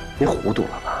你糊涂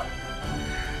了吧？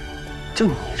就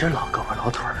你这老胳膊老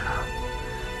腿儿的，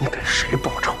你给谁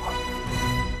报仇啊？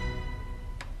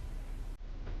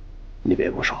你别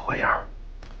给我耍花样！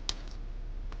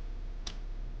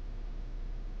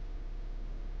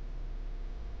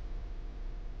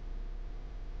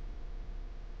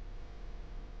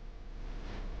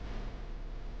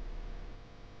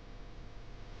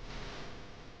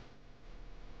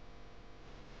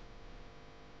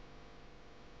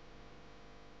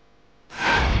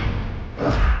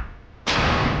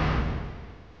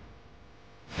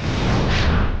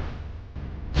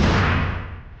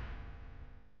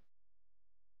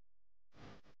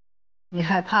你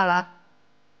害怕了？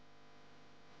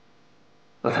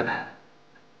老太太，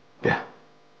别！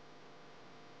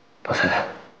老太太，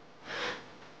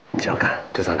你这样干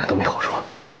对咱俩都没好处。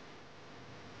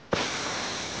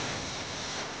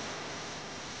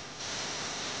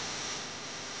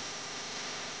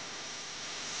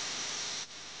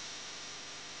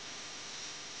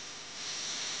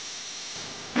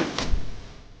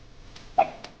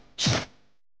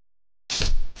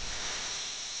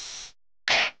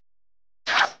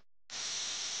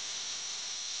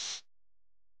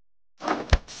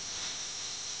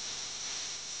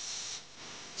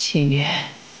清月，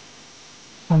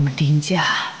我们丁家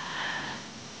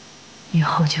以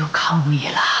后就靠你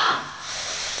了。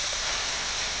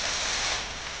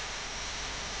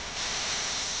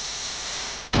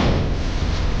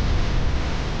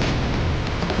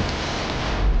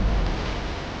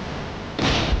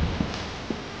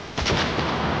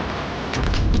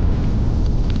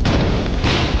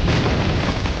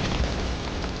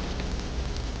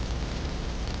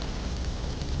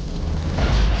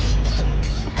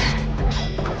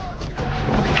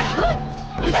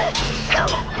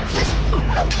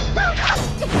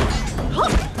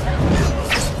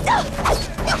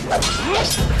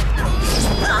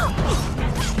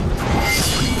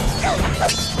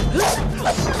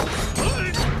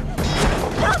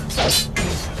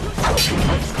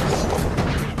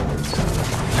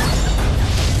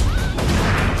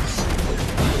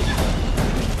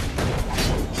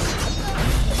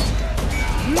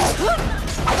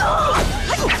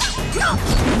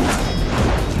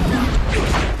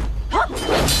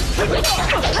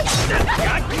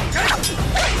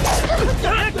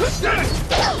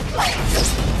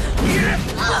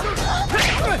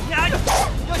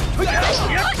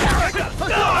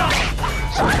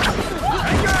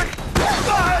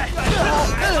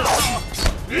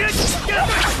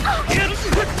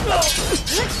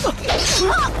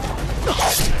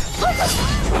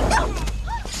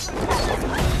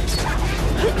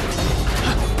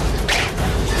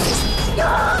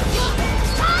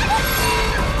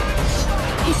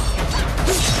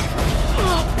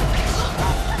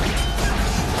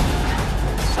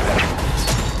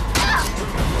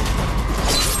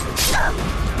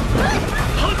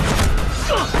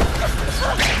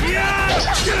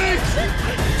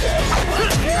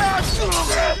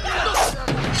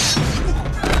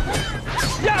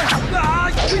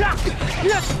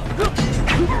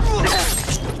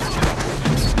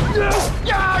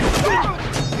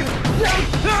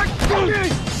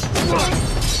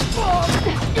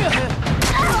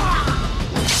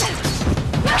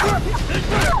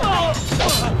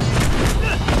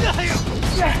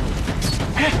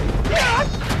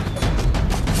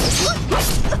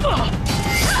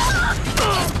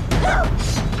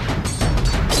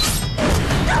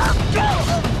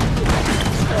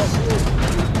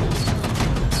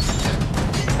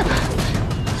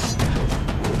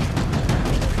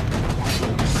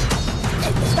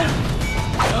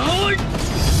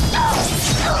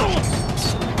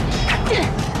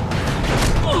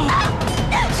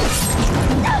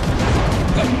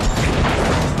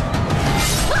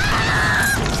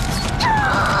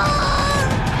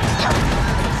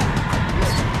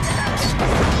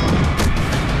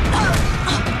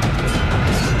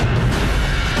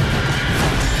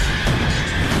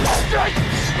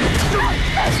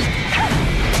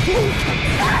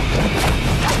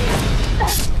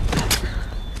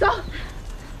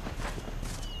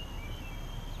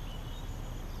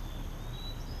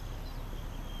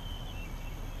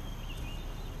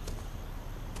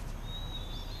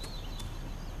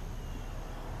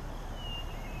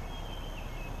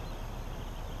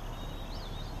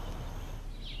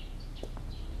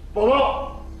报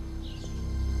告。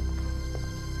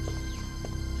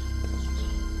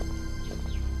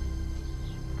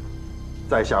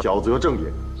在下小泽正也，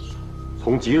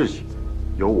从即日起，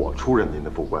由我出任您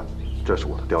的副官，这是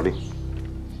我的调令。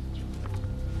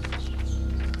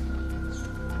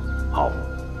好，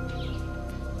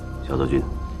小泽君，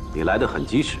你来得很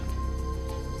及时，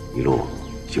一路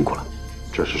辛苦了。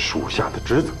这是属下的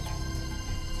职责。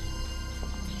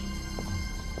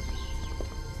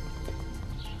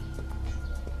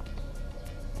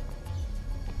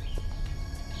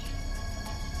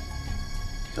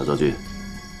小泽君，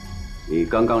你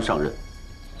刚刚上任，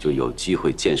就有机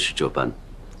会见识这般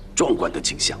壮观的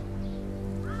景象。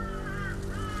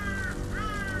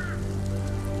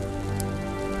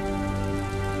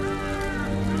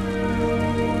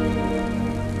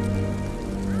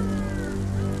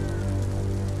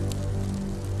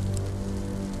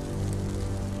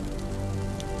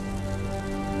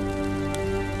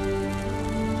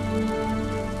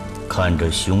看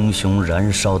着熊熊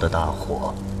燃烧的大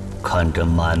火，看着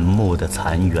满目的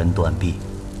残垣断壁，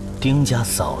丁家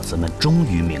嫂子们终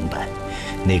于明白，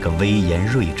那个威严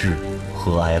睿智、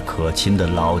和蔼可亲的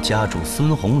老家主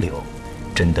孙红柳，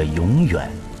真的永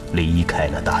远离开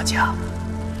了大家。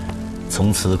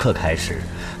从此刻开始，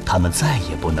他们再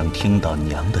也不能听到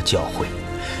娘的教诲，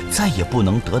再也不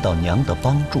能得到娘的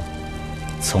帮助。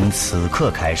从此刻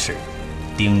开始，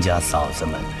丁家嫂子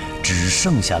们只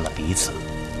剩下了彼此，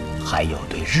还有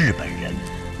对日本人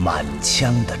满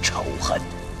腔的仇恨。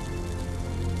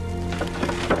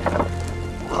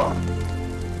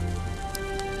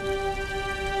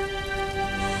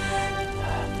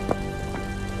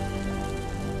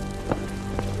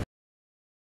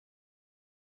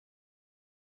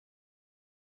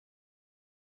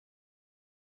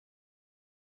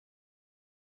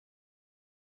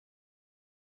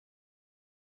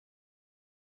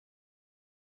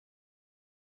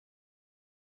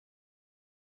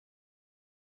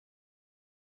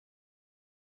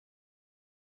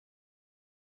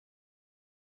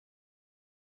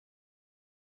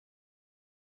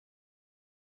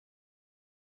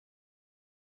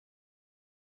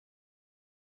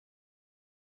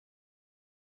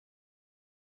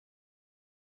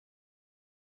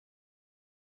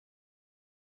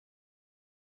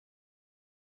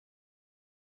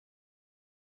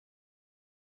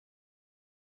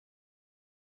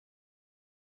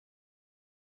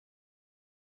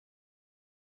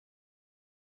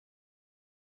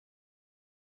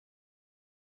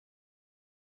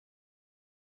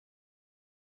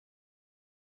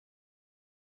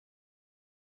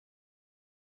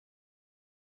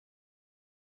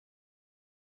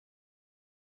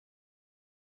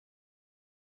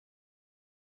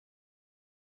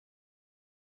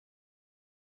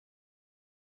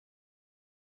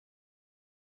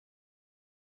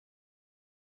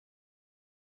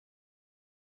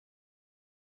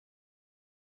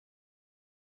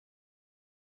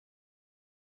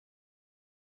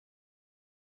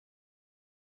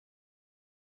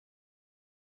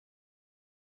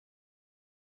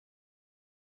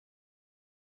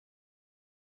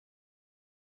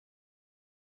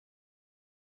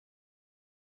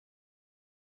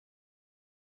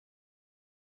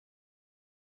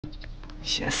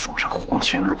先送上黄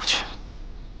泉路去。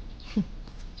哼，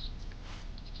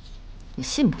你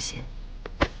信不信？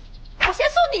我先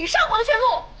送你上黄泉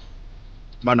路。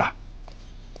慢着，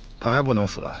他还不能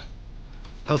死，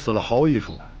他死了好艺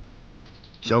术。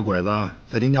小鬼子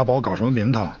在丁家堡搞什么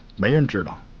名堂，没人知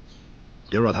道。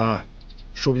留着他，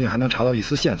说不定还能查到一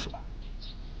丝线索。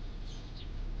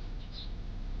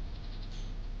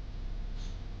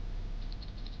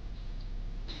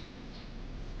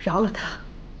饶了他，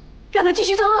让他继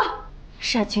续作恶。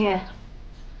社君，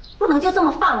不能就这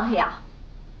么放了他呀！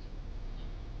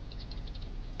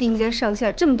丁家上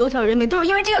下这么多条人命，都是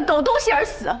因为这个狗东西而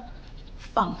死，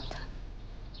放了他，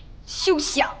休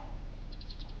想！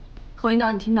侯领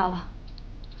导，你听到了？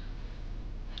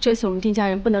这次我们丁家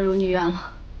人不能如你愿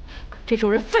了。这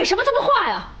种人废什么这么话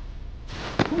呀？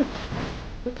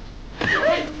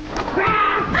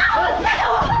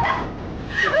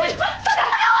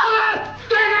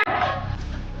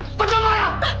不准骂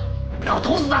呀！不要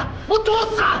捅死他！我捅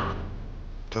死他！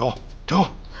退后，退后！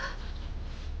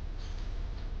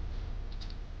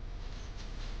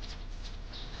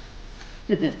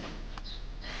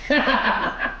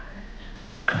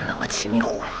可能我秦明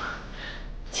虎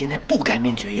今天不该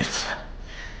命绝于此，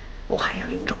我还要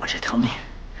用着我这条命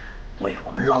为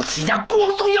我们老齐家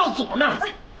光宗耀祖呢！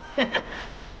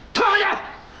退回去！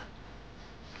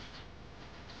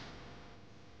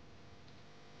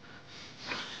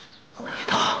胡一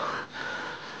刀，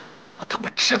我他妈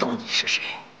知道你是谁！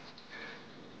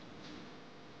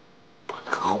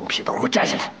皮都给我摘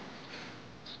下来！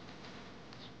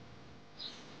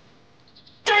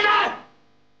摘下来！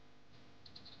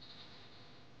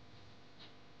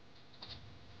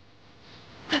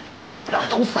老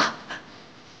头子，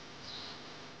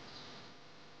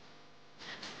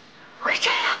快摘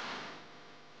呀！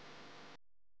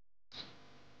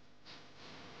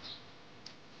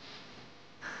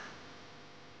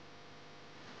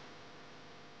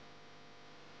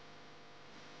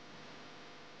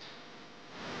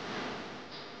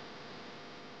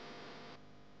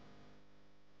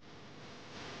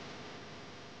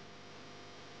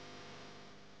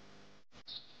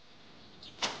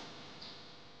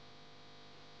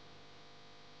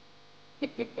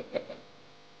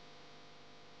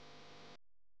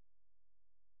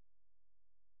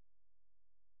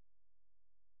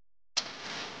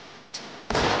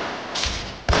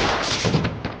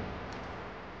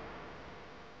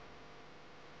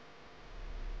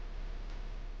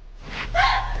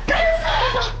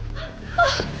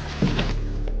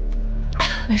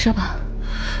没事吧？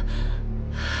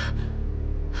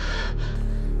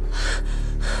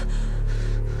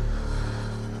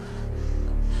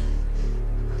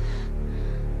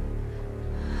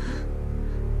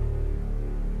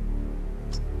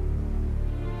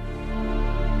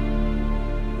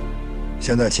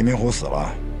现在齐明湖死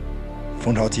了，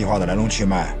蜂巢计划的来龙去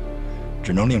脉，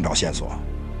只能另找线索。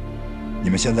你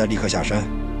们现在立刻下山。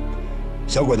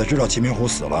小鬼子知道齐明湖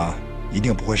死了，一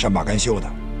定不会善罢甘休的。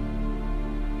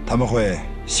他们会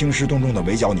兴师动众地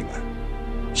围剿你们。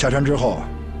下山之后，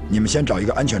你们先找一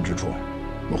个安全之处，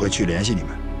我会去联系你们。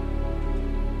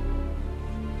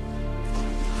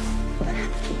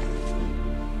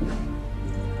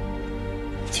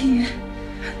青云，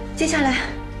接下来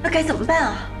那该怎么办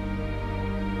啊？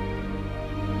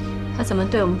他怎么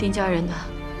对我们丁家人的，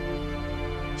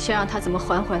先让他怎么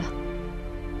还回来。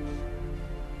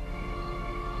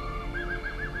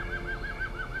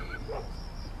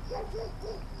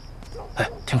哎，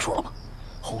听说了吗？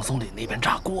红松岭那边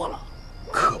炸锅了，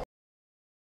可。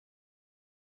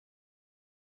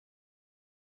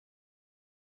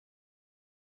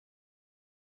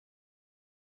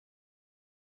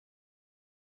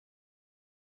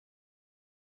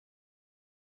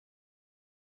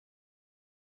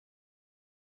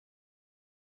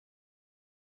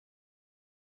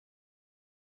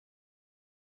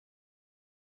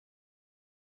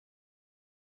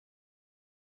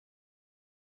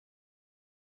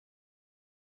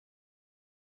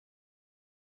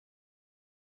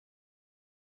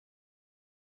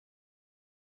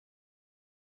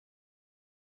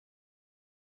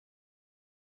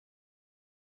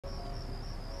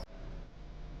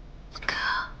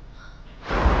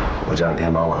我这两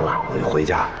天忙完了，我就回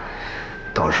家，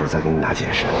到时候再给你拿解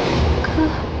释。哥，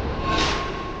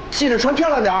记得穿漂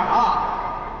亮点啊！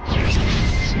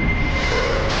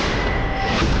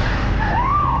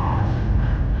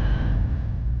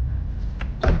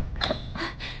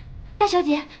大小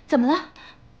姐，怎么了？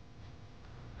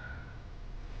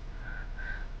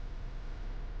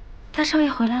大少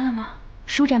爷回来了吗？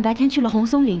舒展白天去了红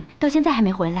松岭，到现在还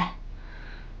没回来。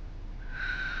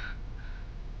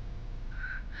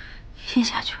先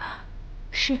下去吧。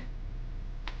是。你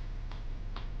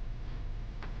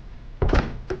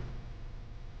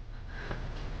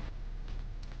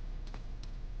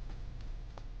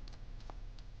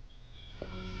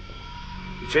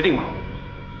确定吗，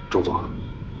钟总？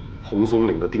红松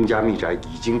岭的丁家密宅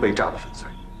已经被炸得粉碎。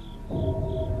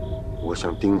我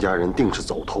想丁家人定是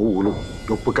走投无路，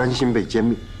又不甘心被歼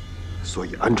灭，所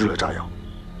以安置了炸药，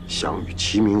想与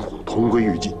齐明虎同归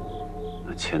于尽。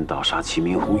那千岛杀齐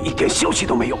明虎一点消息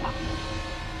都没有吗？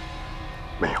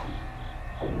没有。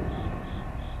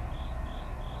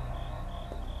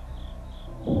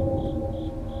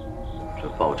这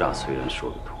爆炸虽然说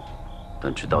得通，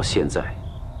但直到现在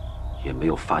也没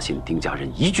有发现丁家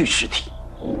人一具尸体。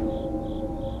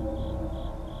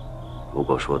如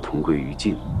果说同归于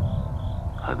尽，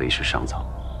还为时尚早，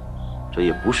这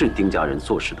也不是丁家人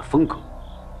做事的风格。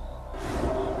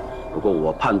如果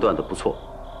我判断的不错，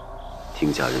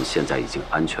丁家人现在已经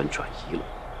安全转移了。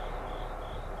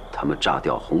他们炸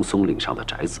掉红松岭上的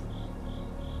宅子，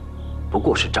不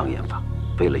过是障眼法，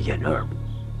为了掩人耳目。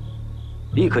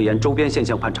立刻沿周边现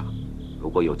象盘查，如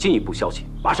果有进一步消息，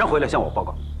马上回来向我报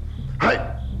告。嗨。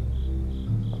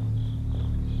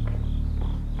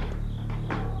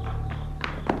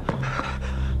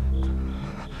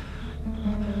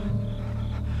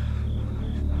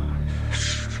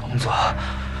钟佐，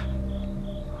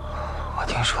我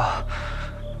听说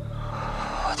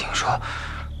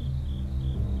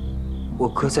我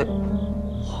哥在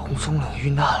红松岭遇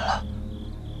难了，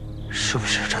是不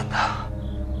是真的？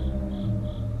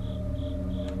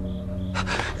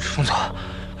冲总，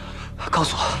告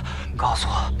诉我，告诉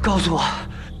我，告诉我，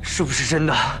是不是真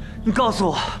的？你告诉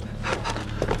我。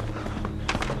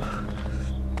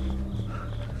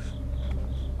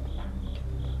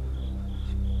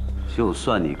就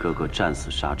算你哥哥战死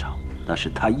沙场，那是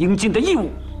他应尽的义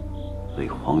务，为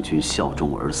皇军效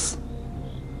忠而死，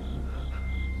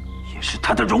也是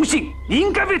他的荣幸。你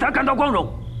应该为他感到光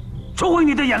荣，收回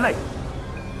你的眼泪，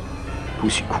不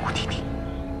许哭哭啼啼。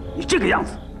你这个样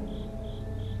子，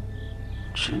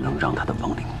只能让他的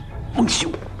亡灵蒙羞。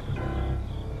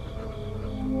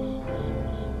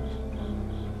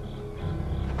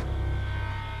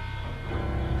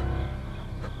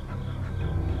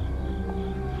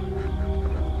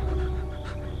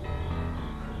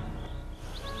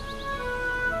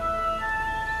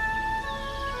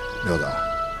六子，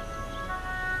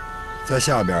在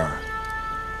下边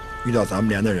遇到咱们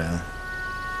连的人，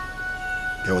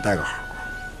给我带个好。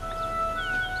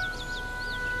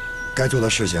该做的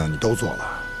事情你都做了，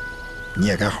你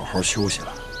也该好好休息了。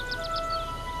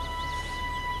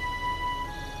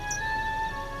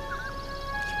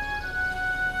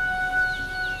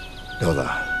六子，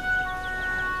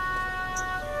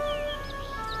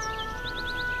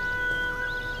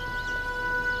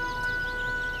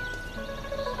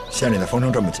县里的风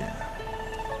声这么紧，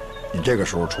你这个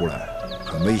时候出来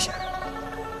很危险。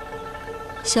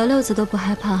小六子都不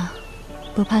害怕，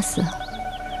不怕死。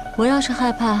我要是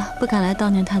害怕，不敢来悼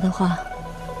念他的话，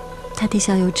他地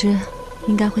下有知，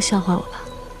应该会笑话我吧。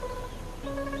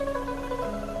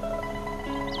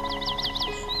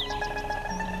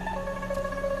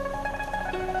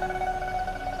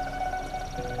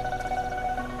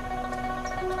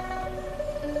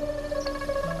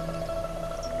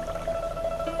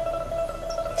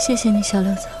谢谢你，小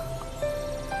六子。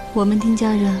我们丁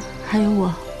家人还有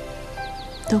我，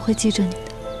都会记着你的。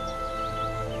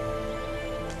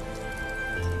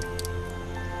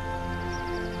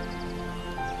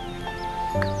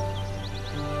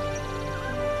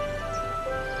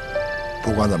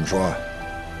不管怎么说，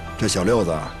这小六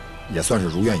子也算是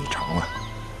如愿以偿了。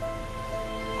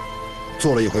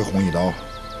做了一回红一刀，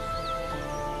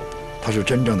他是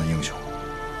真正的英雄。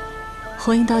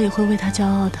红一刀也会为他骄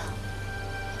傲的。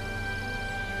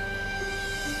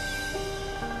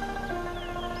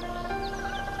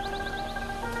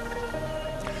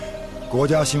国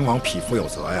家兴亡，匹夫有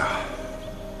责呀。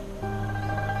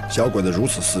小鬼子如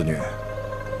此肆虐，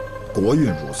国运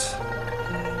如此。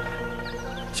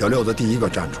小六子第一个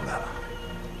站出来了，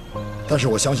但是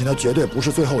我相信他绝对不是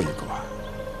最后一个，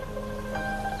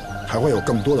还会有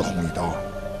更多的红一刀。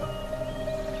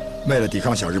为了抵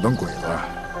抗小日本鬼子，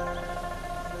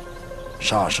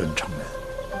杀身成仁。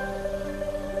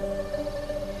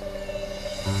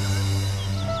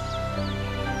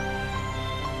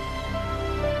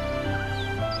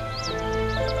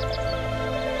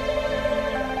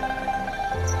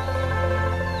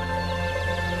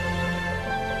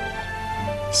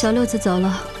小六子走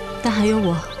了，但还有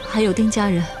我，还有丁家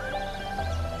人。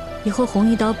以后红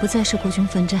一刀不再是国军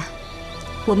奋战，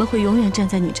我们会永远站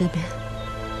在你这边。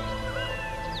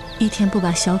一天不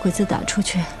把小鬼子打出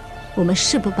去，我们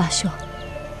誓不罢休。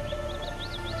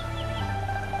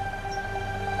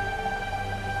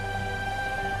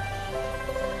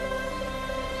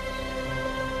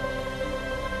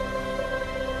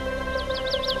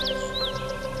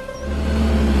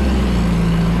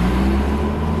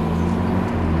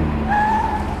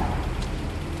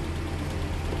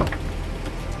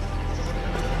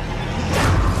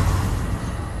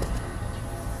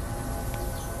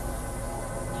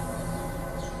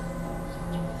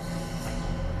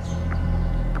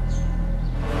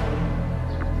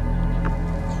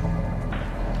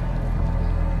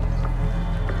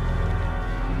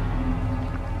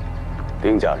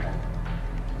丁家人，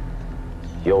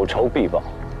有仇必报，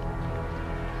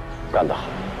干得好！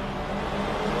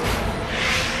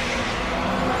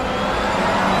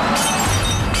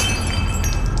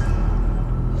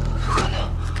不可能，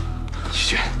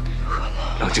齐军，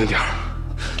冷静点儿，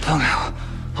放开我！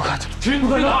不可能，军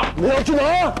在哪？我要去哪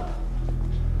儿？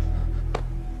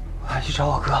我要去找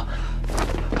我哥。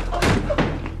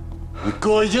你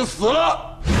哥已经死了。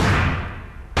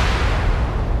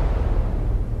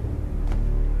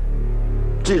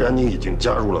既然你已经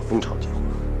加入了蜂巢计划，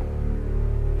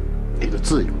你的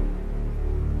自由、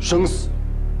生死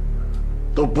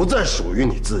都不再属于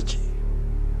你自己，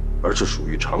而是属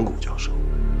于长谷教授。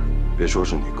别说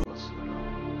是你哥死了，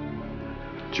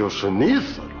就是你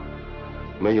死了，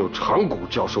没有长谷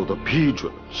教授的批准，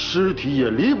尸体也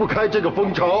离不开这个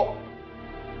蜂巢。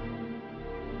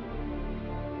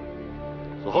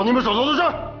做好你们手头的事。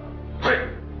嘿。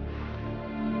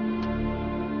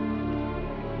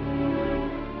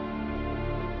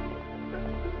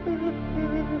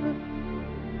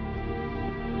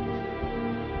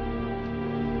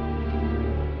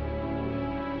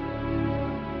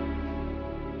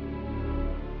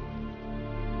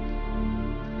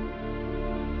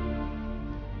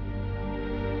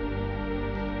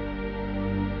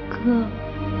哥。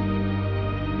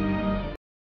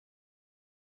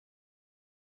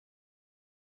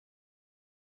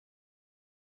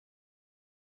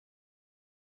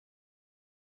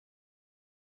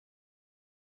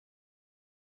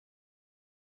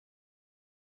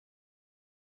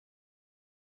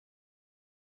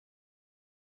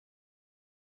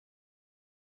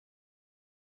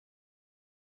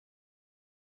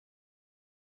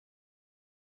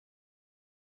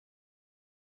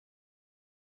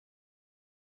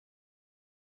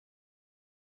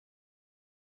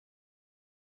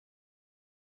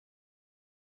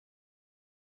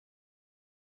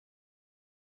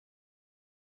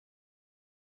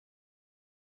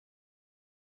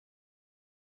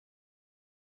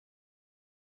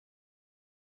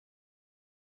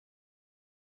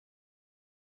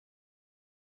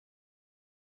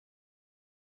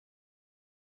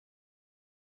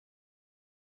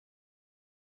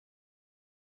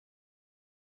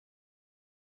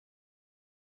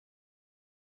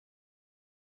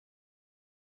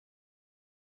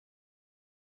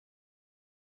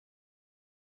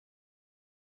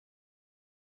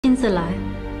亲自来，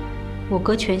我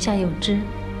哥泉下有知，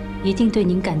一定对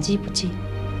您感激不尽。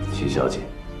齐小姐，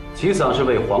齐桑是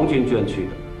为皇军捐躯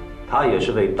的，他也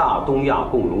是为大东亚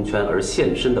共荣圈而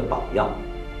献身的榜样。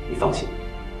你放心，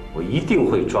我一定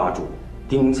会抓住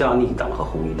丁家逆党和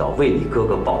红衣刀，为你哥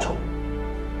哥报仇。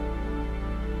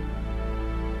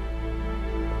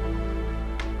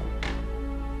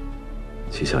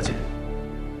齐小姐，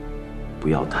不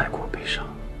要太过悲伤，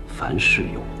凡事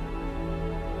有我。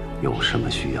有什么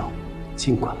需要，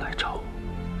尽管来找我。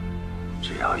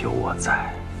只要有我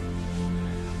在，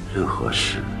任何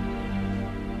事。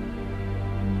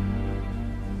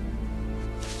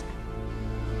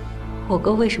我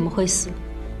哥为什么会死？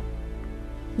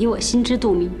你我心知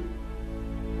肚明。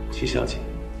齐小姐，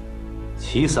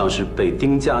齐桑是被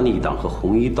丁家逆党和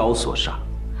红衣刀所杀。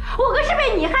我哥是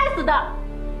被你害死的。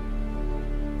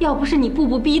要不是你步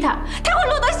步逼他，他会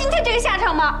落到今天这个下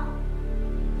场吗？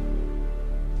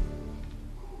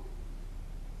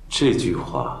这句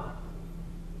话，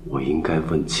我应该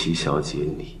问齐小姐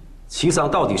你，齐桑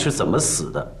到底是怎么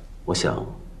死的？我想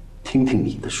听听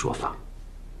你的说法。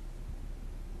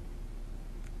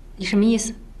你什么意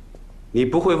思？你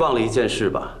不会忘了一件事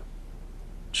吧？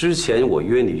之前我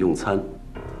约你用餐，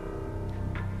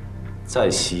在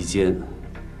席间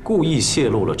故意泄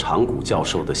露了长谷教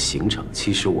授的行程，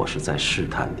其实我是在试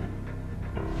探你。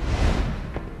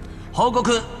報告、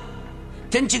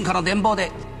天津から電報で。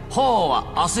砲は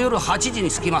明日夜8時に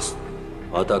着きます。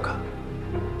あたか、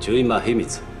10万秘密。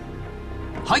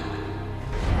はい。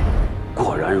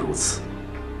果然如此。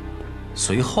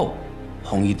随后，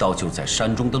红衣刀就在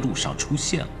山中的路上出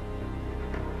现了，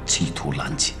企图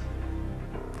拦截。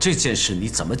这件事你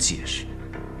怎么解释？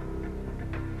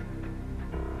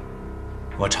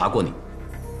我查过你，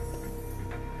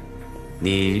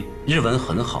你日文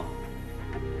很好，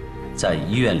在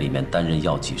医院里面担任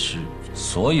药剂师。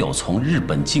所有从日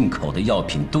本进口的药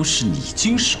品都是你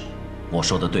经手，我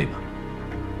说的对吧？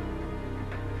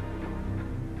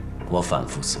我反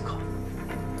复思考，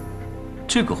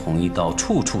这个红衣刀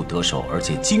处处得手，而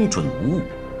且精准无误。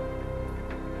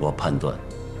我判断，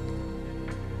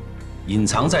隐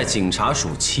藏在警察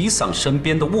署齐桑身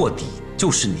边的卧底就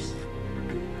是你。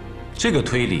这个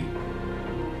推理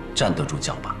站得住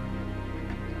脚吧？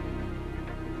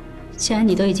既然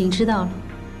你都已经知道了。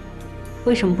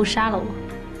为什么不杀了我？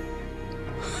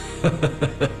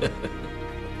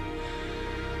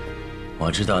我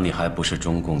知道你还不是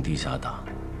中共地下党。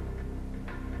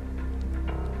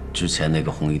之前那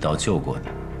个红衣刀救过你，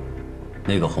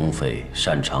那个红匪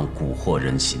擅长蛊惑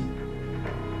人心。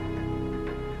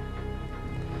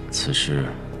此事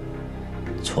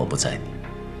错不在你，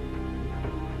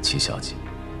齐小姐。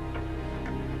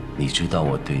你知道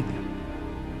我对你。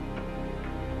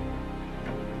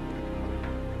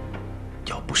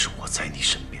要不是我在你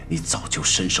身边，你早就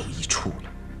身首异处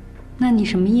了。那你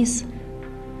什么意思？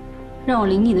让我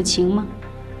领你的情吗？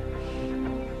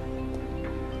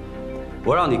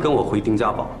我让你跟我回丁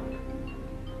家堡，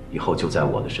以后就在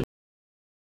我的身边。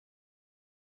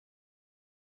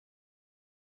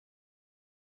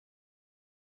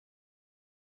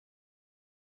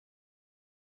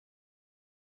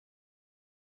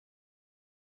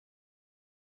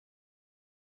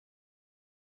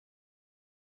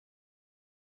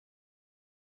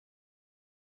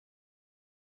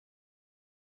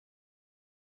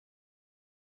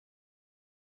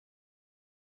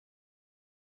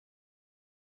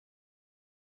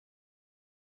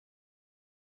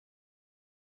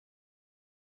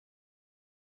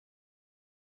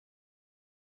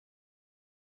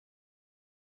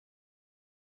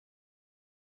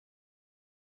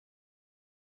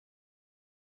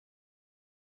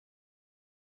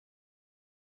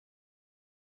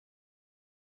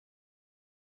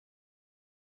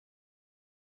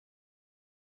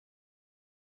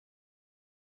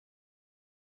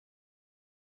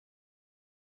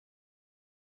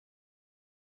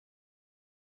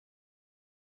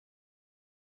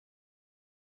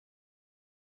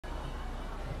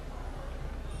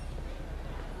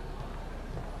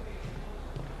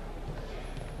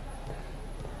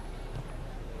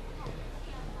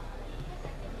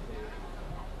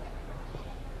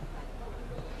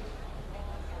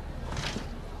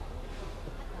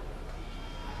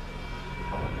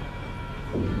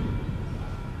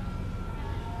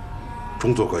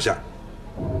中佐阁下，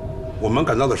我们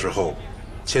赶到的时候，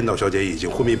千岛小姐已经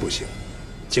昏迷不醒，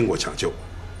经过抢救，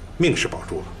命是保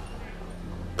住了，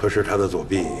可是她的左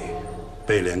臂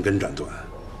被连根斩断。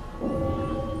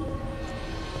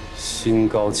心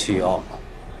高气傲，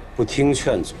不听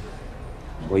劝阻。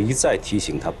我一再提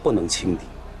醒他不能轻敌，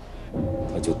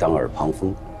他就当耳旁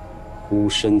风，孤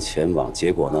身前往。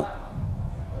结果呢，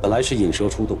本来是引蛇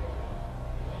出洞，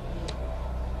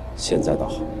现在倒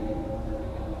好，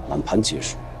满盘皆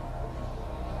输。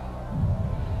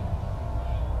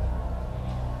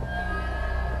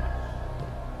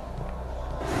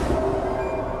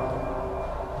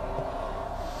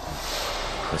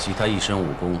可惜他一身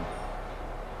武功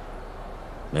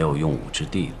没有用武之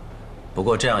地了。不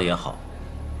过这样也好，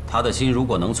他的心如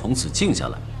果能从此静下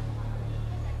来，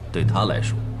对他来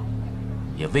说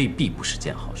也未必不是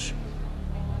件好事。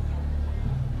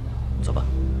走吧。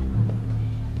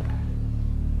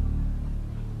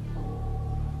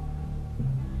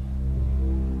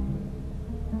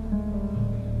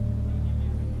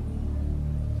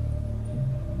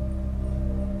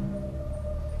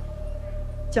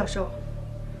教授，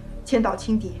千岛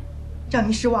轻敌，让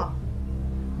您失望了。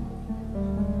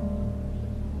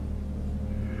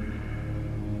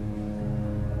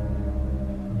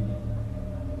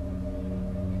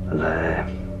本来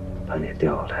把你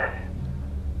调来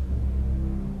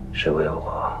是为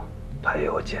我排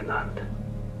忧解难的，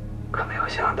可没有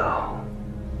想到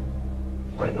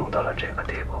会弄到了这个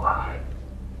地步啊！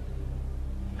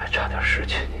还差点失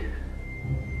去你。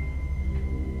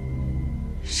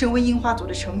身为樱花组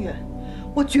的成员，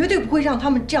我绝对不会让他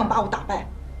们这样把我打败。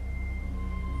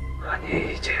可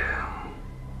你已经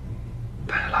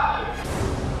败了。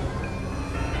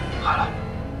好了，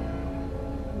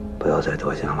不要再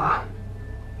多想了，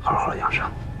好好养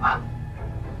伤啊！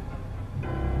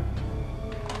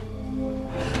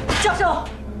教授，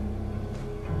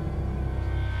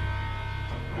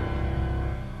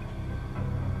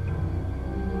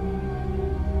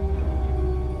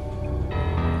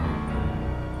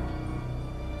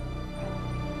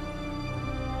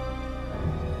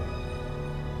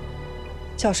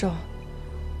教授，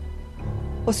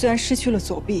我虽然失去了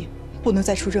左臂，不能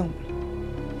再出任务了，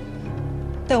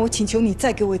但我请求你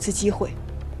再给我一次机会，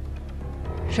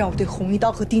让我对红衣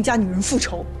刀和丁家女人复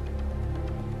仇。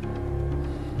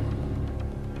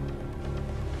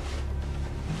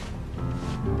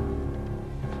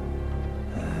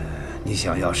你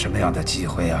想要什么样的机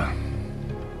会啊？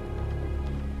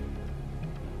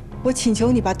我请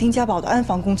求你把丁家堡的安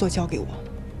防工作交给我。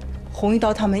红衣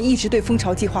刀他们一直对蜂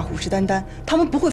巢计划虎视眈眈，他们不会